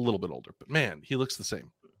 He acts a little bit older, but man, he looks the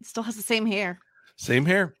same. Still has the same hair. Same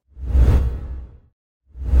hair.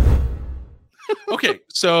 Okay,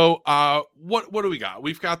 so what do we got?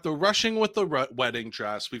 We've got the rushing with the wedding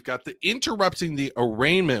dress. We've got the interrupting the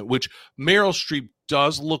arraignment, which Meryl Streep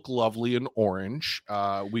does look lovely in orange.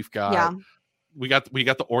 We got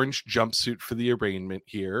the orange jumpsuit for the arraignment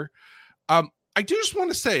here. I do just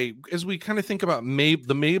want to say, as we kind of think about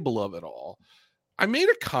the Mabel of it all, I made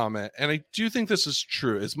a comment, and I do think this is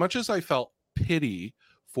true. As much as I felt pity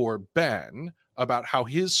for Ben about how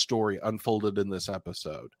his story unfolded in this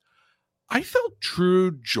episode, I felt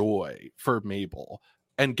true joy for Mabel,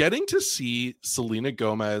 and getting to see Selena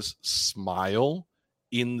Gomez smile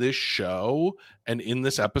in this show and in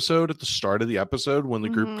this episode at the start of the episode when the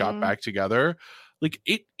group got back together. Like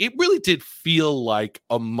it really did feel like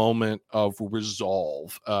a moment of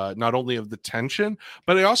resolve, not only of the tension,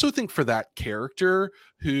 but I also think for that character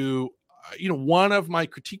who, one of my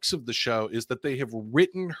critiques of the show is that they have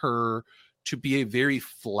written her to be a very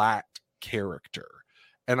flat character.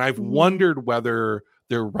 And I've wondered whether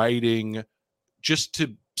they're writing just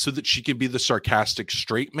so that she can be the sarcastic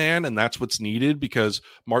straight man, and that's what's needed because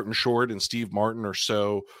Martin Short and Steve Martin are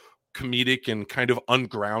so comedic and kind of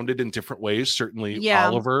ungrounded in different ways, certainly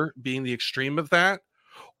Oliver being the extreme of that.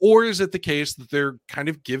 Or is it the case that they're kind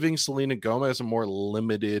of giving Selena Gomez a more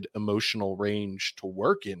limited emotional range to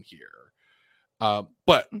work in here?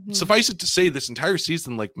 But suffice it to say, this entire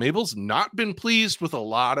season, like, Mabel's not been pleased with a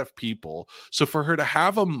lot of people. So for her to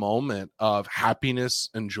have a moment of happiness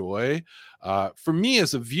and joy, for me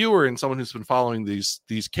as a viewer and someone who's been following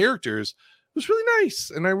these characters, it was really nice.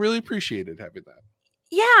 And I really appreciated having that.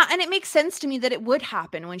 Yeah, and it makes sense to me that it would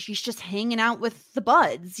happen when she's just hanging out with the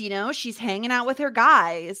buds, she's hanging out with her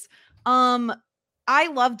guys. I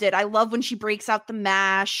loved it. I love when she breaks out the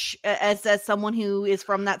mash as someone who is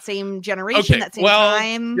from that same generation, that same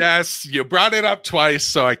time. Yes, you brought it up twice,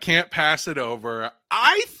 so I can't pass it over.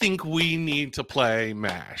 I think we need to play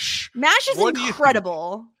MASH. MASH is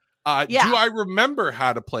incredible. Do I remember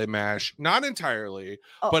how to play MASH? Not entirely,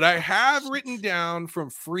 but I have written down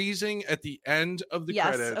from freezing at the end of the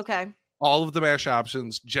credits. Okay. All of the MASH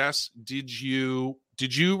options. Jess, did you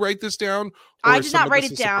write this down? I did not write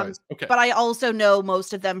it down, okay. But I also know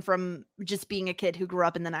most of them from just being a kid who grew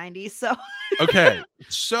up in the 90s. So okay,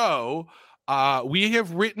 so we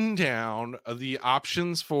have written down the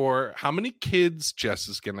options for how many kids Jess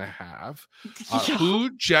is gonna have,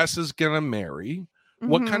 who Jess is gonna marry,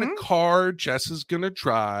 what kind of car Jess is gonna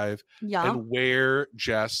drive, and where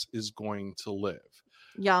Jess is going to live.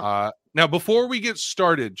 Now, before we get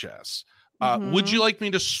started, Jess, would you like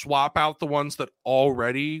me to swap out the ones that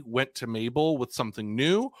already went to Mabel with something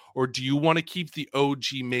new, or do you want to keep the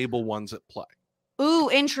OG Mabel ones at play? Ooh,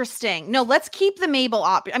 interesting. No, let's keep the Mabel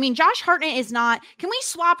option. I mean, Josh Hartnett is not. Can we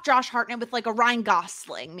swap Josh Hartnett with like a Ryan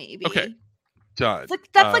Gosling, maybe? Okay, done.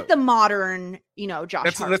 That's like the modern,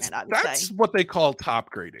 Josh Hartnett. That's what they call top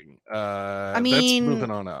grading. I mean, that's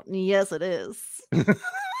moving on up. Yes, it is.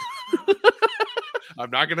 I'm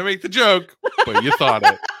not going to make the joke, but you thought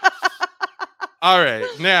it. All right.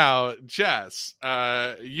 Now, Jess,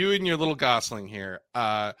 you and your little Gosling here.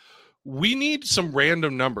 we need some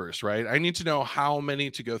random numbers, right? I need to know how many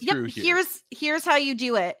to go through here. Here's how you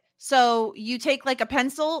do it. So you take like a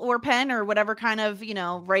pencil or pen or whatever kind of,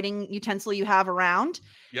 writing utensil you have around.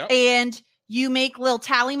 Yep. And you make little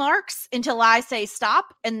tally marks until I say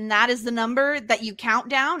stop. And that is the number that you count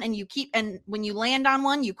down, and and when you land on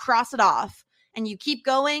one, you cross it off, and you keep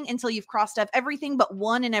going until you've crossed off everything but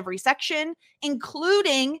one in every section,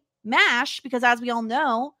 including MASH, because as we all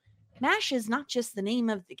know, MASH is not just the name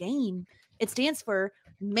of the game. It stands for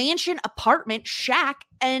mansion, apartment, shack,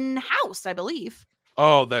 and house, I believe.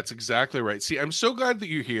 Oh, that's exactly right. See, I'm so glad that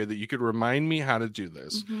you're here, that you could remind me how to do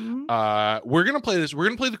this. Mm-hmm. We're going to play this. We're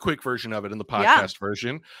going to play the quick version of it in the podcast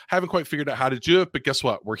version. Haven't quite figured out how to do it, but guess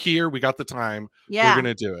what? We're here. We got the time. Yeah. We're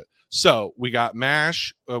going to do it. So we got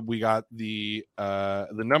MASH. We got the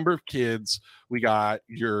number of kids. We got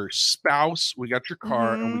your spouse. We got your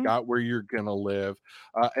car, and we got where you're going to live.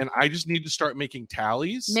 And I just need to start making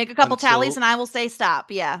tallies. Make a couple tallies, and I will say stop.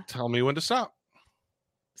 Yeah. Tell me when to stop.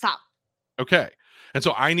 Stop. Okay. And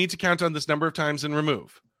so I need to count on this number of times and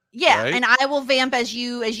remove. Yeah, right? and I will vamp as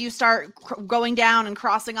you start going down and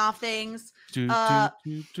crossing off things.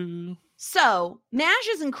 So MASH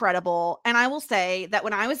is incredible, and I will say that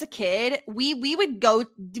when I was a kid, we would go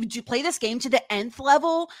to play this game to the nth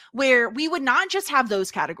level, where we would not just have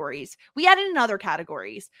those categories. We added in other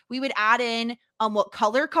categories. We would add in what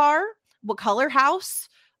color car, what color house,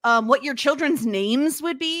 what your children's names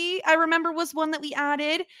would be. I remember was one that we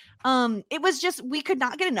added. It was just, we could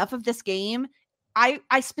not get enough of this game.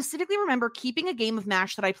 I specifically remember keeping a game of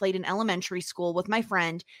MASH that I played in elementary school with my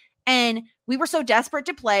friend, and we were so desperate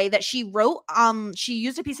to play that she wrote, she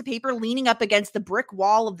used a piece of paper leaning up against the brick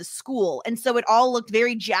wall of the school. And so it all looked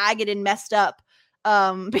very jagged and messed up.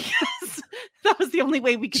 Because that was the only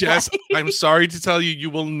way we could Jess, play. I'm sorry to tell you,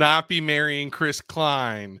 you will not be marrying Chris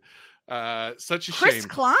Klein. Such a shame. Chris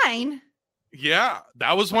Klein? Yeah,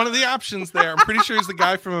 that was one of the options there. I'm pretty sure he's the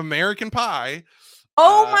guy from American Pie.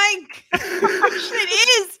 Oh my gosh,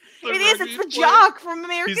 it is. It's the jock from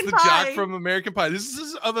American Pie. He's the jock from American Pie. This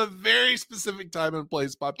is of a very specific time and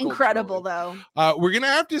place. Incredible, though. We're going to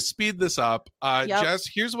have to speed this up. Jess,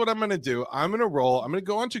 here's what I'm going to do. I'm going to roll. I'm going to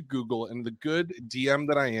go onto Google, and the good DM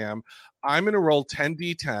that I am, I'm going to roll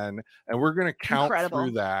 10d10, and we're going to count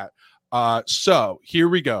through that. So here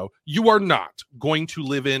we go. You are not going to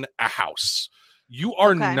live in a house. You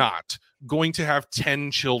are not going to have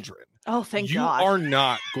 10 children. Oh, thank God. You are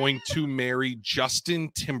not going to marry Justin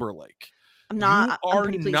Timberlake. I'm not. You are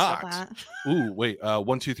not. Ooh, wait.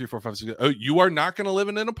 1, 2, 3, 4, 5, 6. Oh, you are not going to live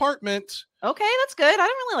in an apartment. Okay, that's good. I don't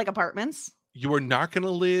really like apartments. You are not going to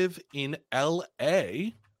live in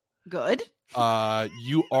LA. Good.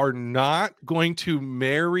 You are not going to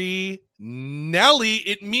marry Nelly.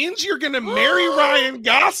 It means you're going to marry Ryan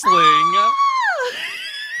Gosling.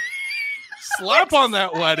 Slap on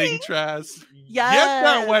that wedding dress. Yes. Get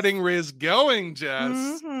that wedding riz going, Jess.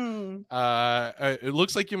 Mm-hmm. It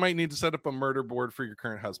looks like you might need to set up a murder board for your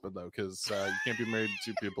current husband, though, because you can't be married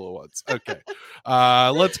to 2 people at once. Okay.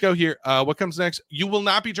 Let's go here. What comes next? You will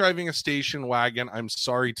not be driving a station wagon. I'm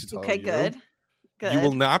sorry to tell you. Okay, good. You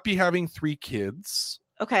will not be having 3 kids.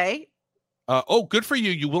 Okay. Good for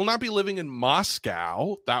you. You will not be living in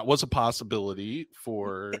Moscow. That was a possibility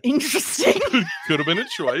for... Interesting. Could have been a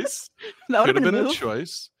choice. That could have been a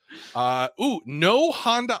choice. No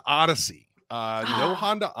Honda Odyssey. No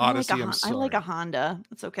Honda Odyssey. I'm sorry. I like a Honda.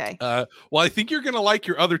 It's okay. Well, I think you're gonna like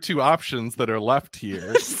your other 2 options that are left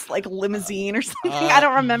here. Just like limousine or something. I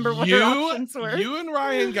don't remember what your options were. You and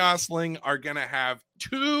Ryan Gosling are gonna have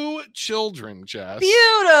 2 children, Jess.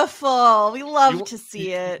 Beautiful. We love to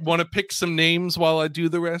see it. Want to pick some names while I do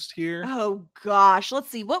the rest here? Oh gosh, let's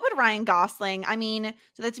see. What would Ryan Gosling? I mean,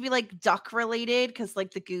 so that's to be like duck related, because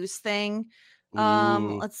like the goose thing.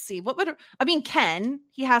 Let's see. Ken.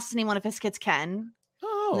 He has to name one of his kids Ken.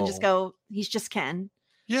 Oh. And then just go, he's just Ken.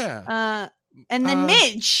 Yeah. And then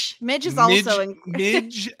Midge. Midge is also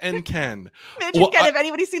Midge and Ken. Midge and Ken. Have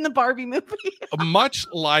anybody seen the Barbie movie? Much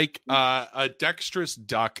like a dexterous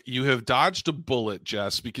duck, you have dodged a bullet,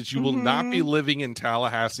 Jess, because you will not be living in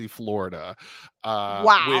Tallahassee, Florida.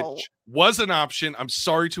 Wow. Which was an option. I'm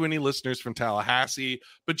sorry to any listeners from Tallahassee,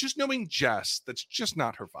 but just knowing Jess, that's just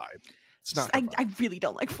not her vibe. It's not. I really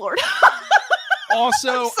don't like Florida.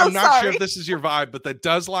 Also, I'm not sure if this is your vibe, but that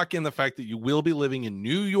does lock in the fact that you will be living in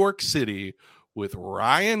New York City with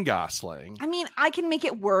Ryan Gosling. I mean, I can make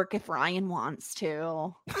it work if Ryan wants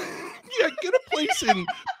to. Yeah, get a place in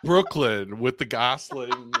Brooklyn with the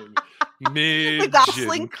Gosling and Midge. The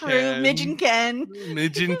Gosling crew, Ken. Midge and Ken.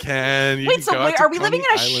 Midge and Ken. Wait, so are we living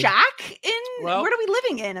in a shack in Well, what are we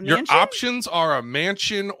living in? A your mansion? options are a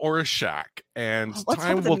mansion or a shack, and Let's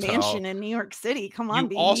time hope will it's a tell. mansion in New York City. Come on, You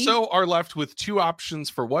baby. also are left with two options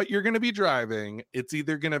for what you're going to be driving. It's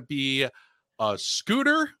either going to be a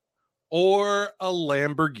scooter or a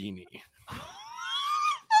Lamborghini.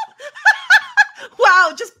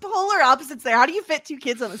 Wow, just polar opposites there. How do you fit two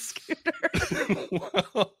kids on a scooter?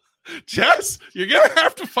 Well, Jess, you're going to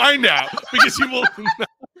have to find out because you will.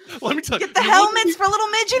 Let me tell you. Get the helmets for little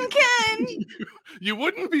Midge and Ken. You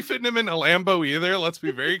wouldn't be fitting him in a Lambo either. Let's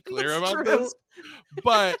be very clear It's about true. this.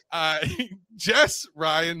 But Jess,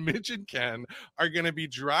 Ryan, Midge, and Ken are going to be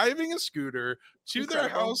driving a scooter to their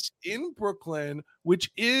Incredible. house in Brooklyn,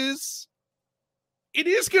 which is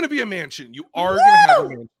going to be a mansion. You are going to have a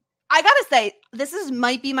mansion. I gotta say,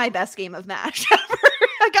 might be my best game of MASH ever.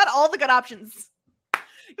 I got all the good options.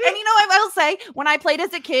 And I will say, when I played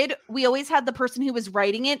as a kid, we always had the person who was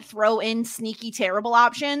writing it throw in sneaky, terrible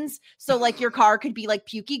options. So, like, your car could be like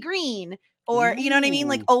pukey green, or you know what I mean?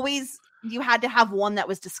 Like, Ooh. always you had to have one that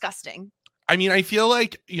was disgusting. I mean, I feel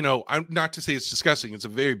like, I'm not to say it's disgusting. It's a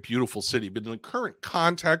very beautiful city, but in the current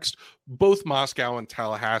context, both Moscow and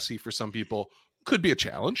Tallahassee, for some people, could be a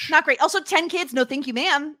challenge. Not great. Also, 10 kids. No, thank you,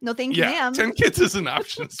 ma'am. No, thank you, ma'am. 10 kids is an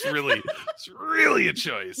option. It's really a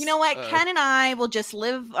choice. You know what? Ken and I will just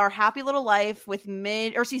live our happy little life with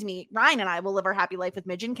Ryan and I will live our happy life with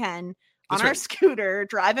Midge and Ken on That's our right. scooter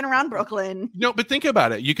driving around Brooklyn. No, but think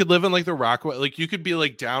about it. You could live in like the Rockaway, like you could be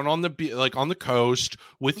like down on on the coast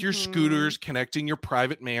with your scooters connecting your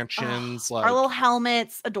private mansions. Our little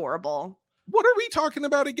helmets, adorable. What are we talking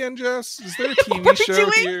about again, Jess? Is there a TV show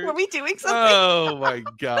here? Were we doing something? Oh my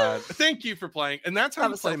God. Thank you for playing. And that's how That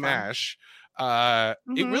you was so play fun. MASH. It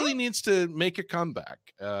Mhm. really needs to make a comeback.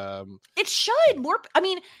 It should more. I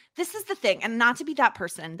mean, this is the thing, and not to be that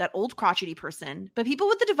person, that old crotchety person, but people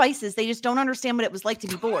with the devices, they just don't understand what it was like to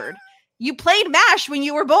be bored. You played MASH when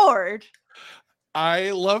you were bored.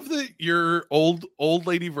 I love that your old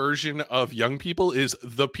lady version of young people is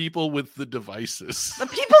the people with the devices. The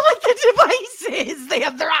people with the devices, they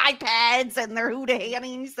have their iPads and their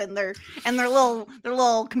hoodah-hannies and their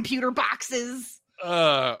little computer boxes.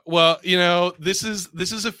 Well, this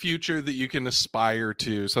is a future that you can aspire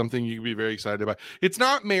to, something you can be very excited about. It's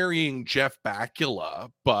not marrying Jeff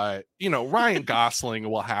Bakula, but Ryan Gosling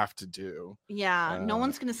will have to do. Yeah, no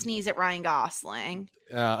one's gonna sneeze at Ryan Gosling.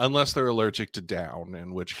 Unless they're allergic to down,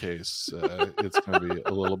 in which case it's going to be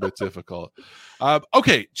a little bit difficult.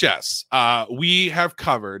 Okay, Jess, we have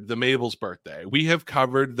covered the Mabel's birthday. We have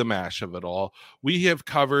covered the MASH of it all. We have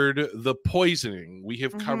covered the poisoning. We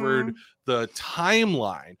have covered the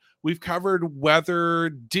timeline. We've covered whether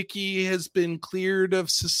Dickie has been cleared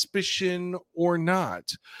of suspicion or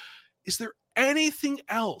not. Is there anything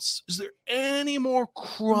else? Is there any more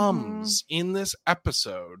crumbs in this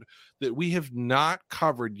episode that we have not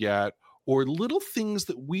covered yet, or little things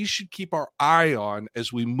that we should keep our eye on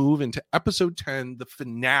as we move into episode 10, the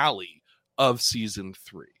finale of season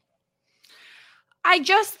 3? I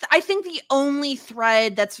think the only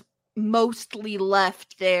thread that's mostly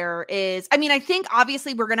left there is, I think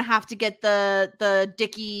obviously we're gonna have to get the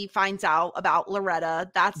Dickie finds out about Loretta.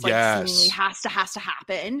 That's like seemingly has to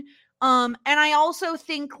happen. And I also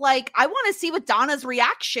think I want to see what Donna's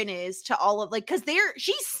reaction is to all of because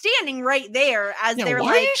she's standing right there as they're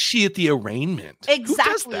why is she at the arraignment? Exactly.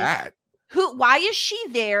 Who does that? Why is she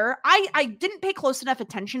there? I didn't pay close enough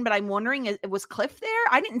attention, but I'm wondering, was Cliff there?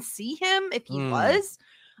 I didn't see him if he was.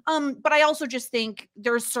 But I also just think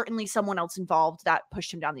there's certainly someone else involved that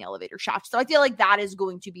pushed him down the elevator shaft. So I feel like that is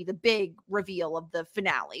going to be the big reveal of the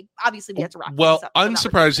finale. Obviously, we have to wrap this up.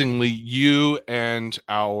 Unsurprisingly, you and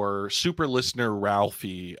our super listener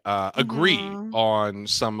Ralphie agree on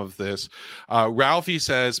some of this. Ralphie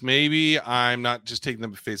says maybe I'm not just taking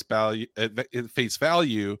them at face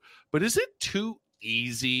value, but is it too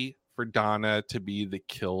easy for Donna to be the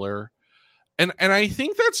killer? And I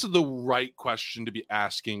think that's the right question to be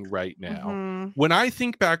asking right now. When I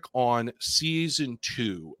think back on season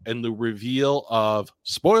 2 and the reveal of,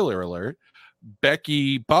 spoiler alert,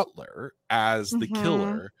 Becky Butler as the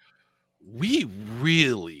killer, we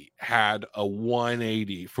really had a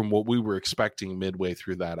 180 from what we were expecting midway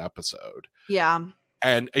through that episode. Yeah.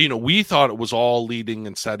 And, we thought it was all leading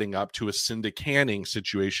and setting up to a Cinda Canning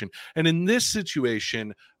situation. And in this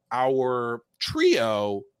situation, our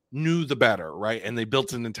trio knew the better, right? And they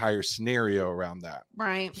built an entire scenario around that.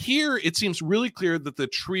 Right. Here, it seems really clear that the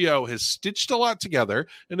trio has stitched a lot together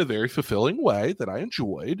in a very fulfilling way that I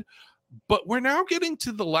enjoyed. But we're now getting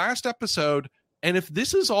to the last episode. And if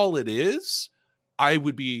this is all it is, I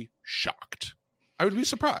would be shocked. I would be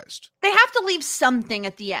surprised. They have to leave something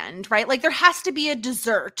at the end, right? Like there has to be a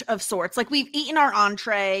dessert of sorts. Like we've eaten our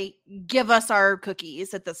entree, give us our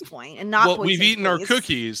cookies at this point, and not. Well, we've eaten our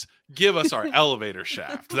cookies, give us our elevator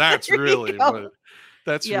shaft. That's really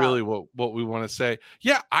really what we want to say.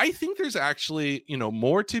 Yeah, I think there's actually,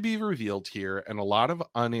 more to be revealed here and a lot of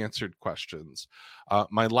unanswered questions.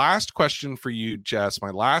 My last question for you, Jess,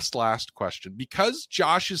 my last question, because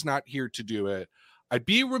Josh is not here to do it, I'd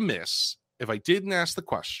be remiss if I didn't ask the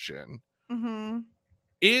question,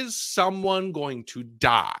 is someone going to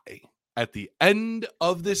die at the end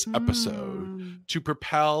of this episode to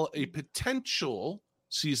propel a potential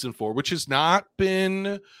season 4, which has not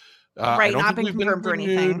been right, not been confirmed or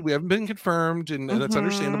anything. We haven't been confirmed, and that's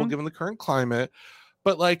understandable given the current climate.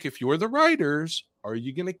 But like, if you're the writers, are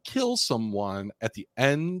you going to kill someone at the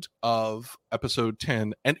end of episode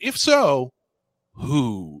 10? And if so,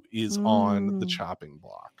 who is on the chopping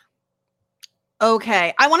block?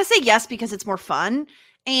 Okay, I want to say yes because it's more fun,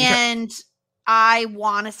 and I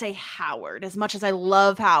want to say Howard as much as I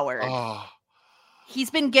love Howard. He's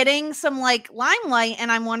been getting some limelight,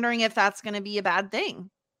 and I'm wondering if that's going to be a bad thing.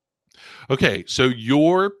 Okay, so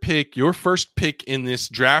your first pick in this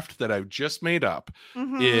draft that I've just made up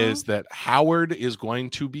is that Howard is going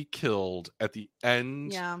to be killed at the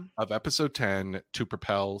end of episode 10 to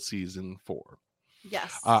propel season 4.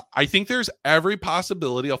 Yes. I think there's every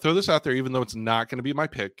possibility. I'll throw this out there, even though it's not going to be my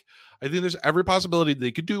pick. I think there's every possibility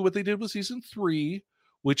they could do what they did with season 3,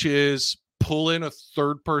 which is pull in a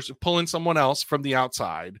third person, pull in someone else from the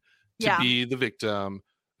outside to be the victim,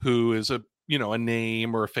 who is a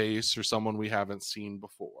name or a face or someone we haven't seen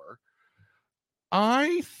before.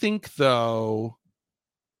 I think though,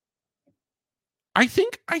 I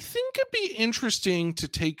think it'd be interesting to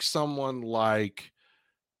take someone like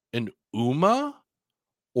an Uma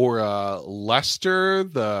or a Lester,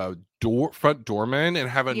 the front doorman, and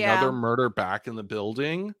have another murder back in the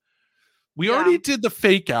building. We already did the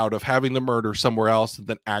fake out of having the murder somewhere else and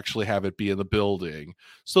then actually have it be in the building.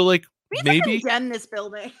 So maybe condemn this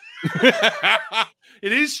building.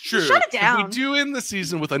 It is true. Shut it down. If we do end the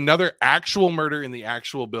season with another actual murder in the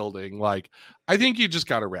actual building, I think you just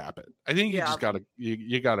got to wrap it. I think you just got to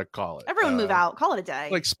you got to call it. Everyone move out. Call it a day.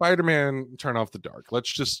 Like Spider-Man, turn off the dark.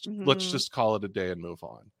 Let's just call it a day and move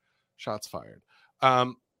on. Shots fired.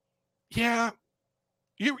 No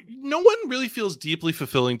one really feels deeply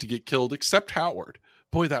fulfilling to get killed except Howard.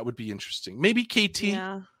 Boy, that would be interesting. Maybe KT.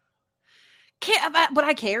 Yeah. Would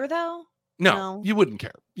I care though? No, you wouldn't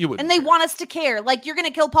care. You wouldn't. And they want us to care. Like, you're going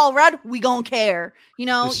to kill Paul Rudd, we going to care. You're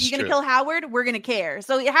going to kill Howard, we're going to care.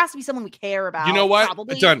 So it has to be someone we care about. You know what?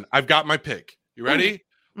 Probably. Done. I've got my pick. You ready?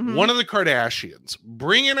 One of the Kardashians.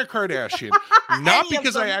 Bring in a Kardashian. Not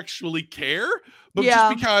because I actually care, but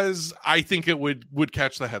just because I think it would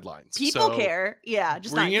catch the headlines. People care. Yeah,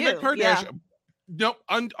 just bring in a Kardashian. Yeah.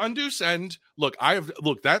 No, undo send. Look,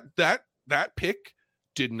 that pick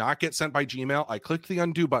did not get sent by Gmail. I clicked the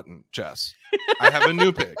undo button, Jess. I have a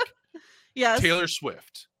new pick. Yes. Taylor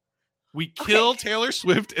Swift. We kill Taylor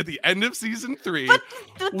Swift at the end of season 3.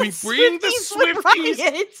 We bring the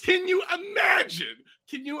Swifties. Can you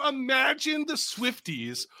imagine the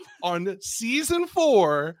Swifties on season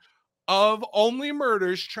 4 of Only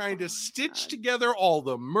Murders trying to stitch together all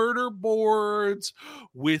the murder boards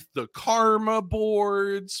with the karma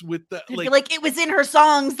boards with the it was in her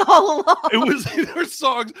songs all along. It was in her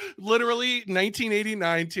songs. Literally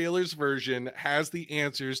 1989 Taylor's version has the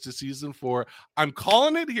answers to season 4. I'm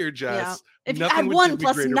calling it here, Jess. Yeah. If you add 1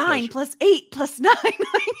 plus 9 plus 8 plus 9.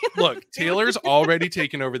 Look, Taylor's already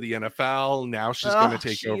taken over the NFL. Now she's going to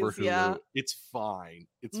take over Hulu. Yeah. It's fine.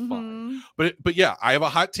 It's fine. But yeah, I have a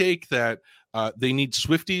hot take that they need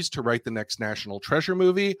Swifties to write the next National Treasure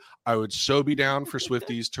movie. I would so be down for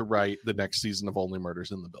Swifties to write the next season of Only Murders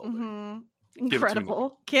in the Building.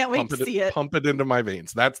 Incredible. Can't wait to see it. Pump it into my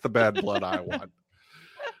veins. That's the bad blood I want.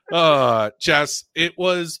 Jess, it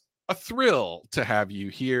was a thrill to have you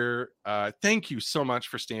here. Thank you so much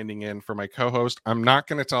for standing in for my co-host. I'm not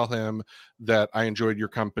going to tell him that I enjoyed your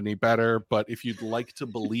company better, but if you'd like to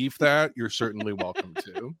believe that, you're certainly welcome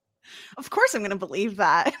to. Of course I'm going to believe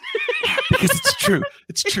that. Because it's true.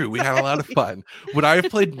 It's true. We had a lot of fun. Would I have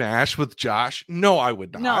played MASH with Josh? No, I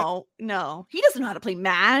would not. No. He doesn't know how to play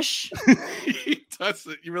MASH. He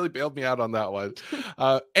doesn't. You really bailed me out on that one.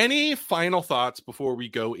 Any final thoughts before we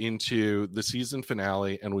go into the season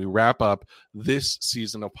finale and we wrap up this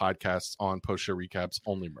season of podcasts on Post-Show Recaps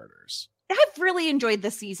Only Murders? I've really enjoyed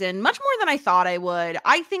this season much more than I thought I would.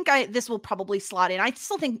 I think this will probably slot in. I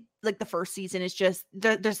still think the first season is just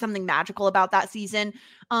there's something magical about that season.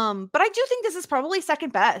 But I do think this is probably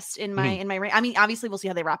second best in my I mean, obviously we'll see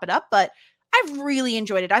how they wrap it up, but I've really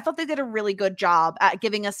enjoyed it. I thought they did a really good job at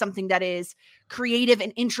giving us something that is creative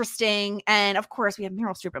and interesting. And of course, we have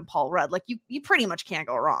Meryl Streep and Paul Rudd. Like you pretty much can't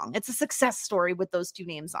go wrong. It's a success story with those two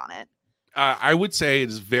names on it. I would say it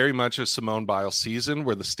is very much a Simone Biles season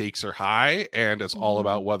where the stakes are high and it's all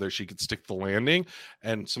about whether she could stick the landing.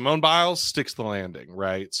 And Simone Biles sticks the landing,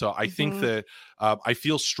 right? So I think that I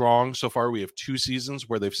feel strong so far. We have 2 seasons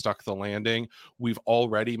where they've stuck the landing. We've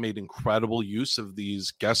already made incredible use of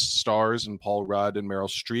these guest stars and Paul Rudd and Meryl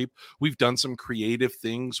Streep. We've done some creative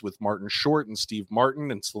things with Martin Short and Steve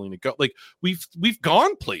Martin and Selena Gomez. Like we've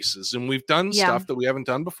gone places and we've done stuff that we haven't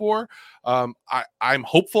done before. I'm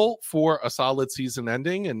hopeful for a solid season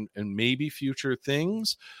ending and maybe future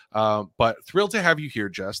things. But thrilled to have you here,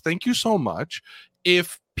 Jess. Thank you so much.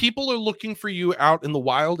 If people are looking for you out in the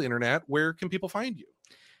wild internet, where can people find you?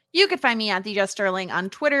 You can find me at the Jess Sterling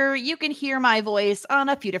on Twitter. You can hear my voice on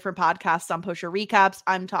a few different podcasts on Post Show Recaps.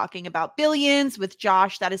 I'm talking about Billions with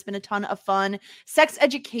Josh. That has been a ton of fun. Sex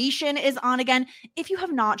Education is on again. If you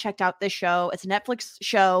have not checked out this show, it's a Netflix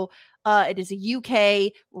show. It is a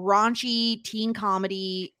UK raunchy teen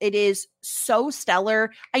comedy. It is so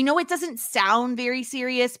stellar. I know it doesn't sound very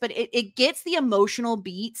serious, but it gets the emotional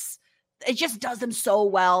beats. It just does them so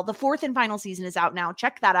well. The 4th and final season is out now.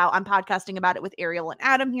 Check that out. I'm podcasting about it with Ariel and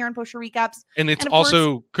Adam here on Post Show Recaps. And it's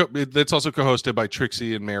also co-hosted by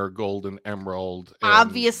Trixie and Marigold and Emerald. And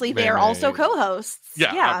obviously, they're also co-hosts.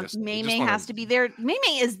 Yeah. May has to be there. May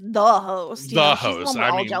is the host. The host. She's the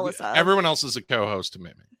one we're all jealous of. Everyone else is a co-host to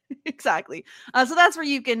May. Exactly. So that's where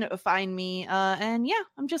you can find me. And yeah,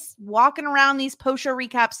 I'm just walking around these Post Show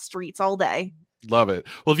Recap streets all day. Love it.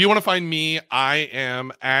 Well, if you want to find me, I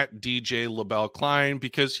am at DJ LaBelle Klein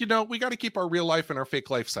because, we got to keep our real life and our fake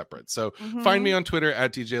life separate. So find me on Twitter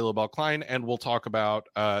at DJ LaBelle Klein, and we'll talk about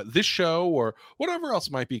this show or whatever else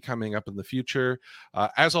might be coming up in the future.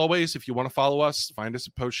 As always, if you want to follow us, find us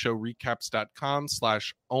at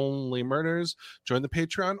postshowrecaps.com/onlymurders. Join the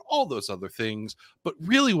Patreon, all those other things. But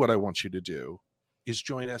really what I want you to do is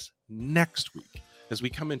join us next week as we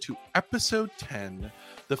come into episode 10,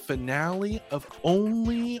 the finale of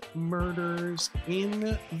Only Murders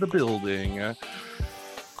in the Building. It'll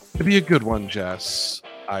be a good one, Jess.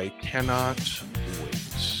 I cannot wait.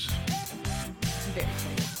 Very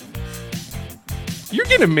cool. You're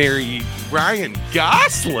going to marry Ryan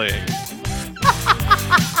Gosling.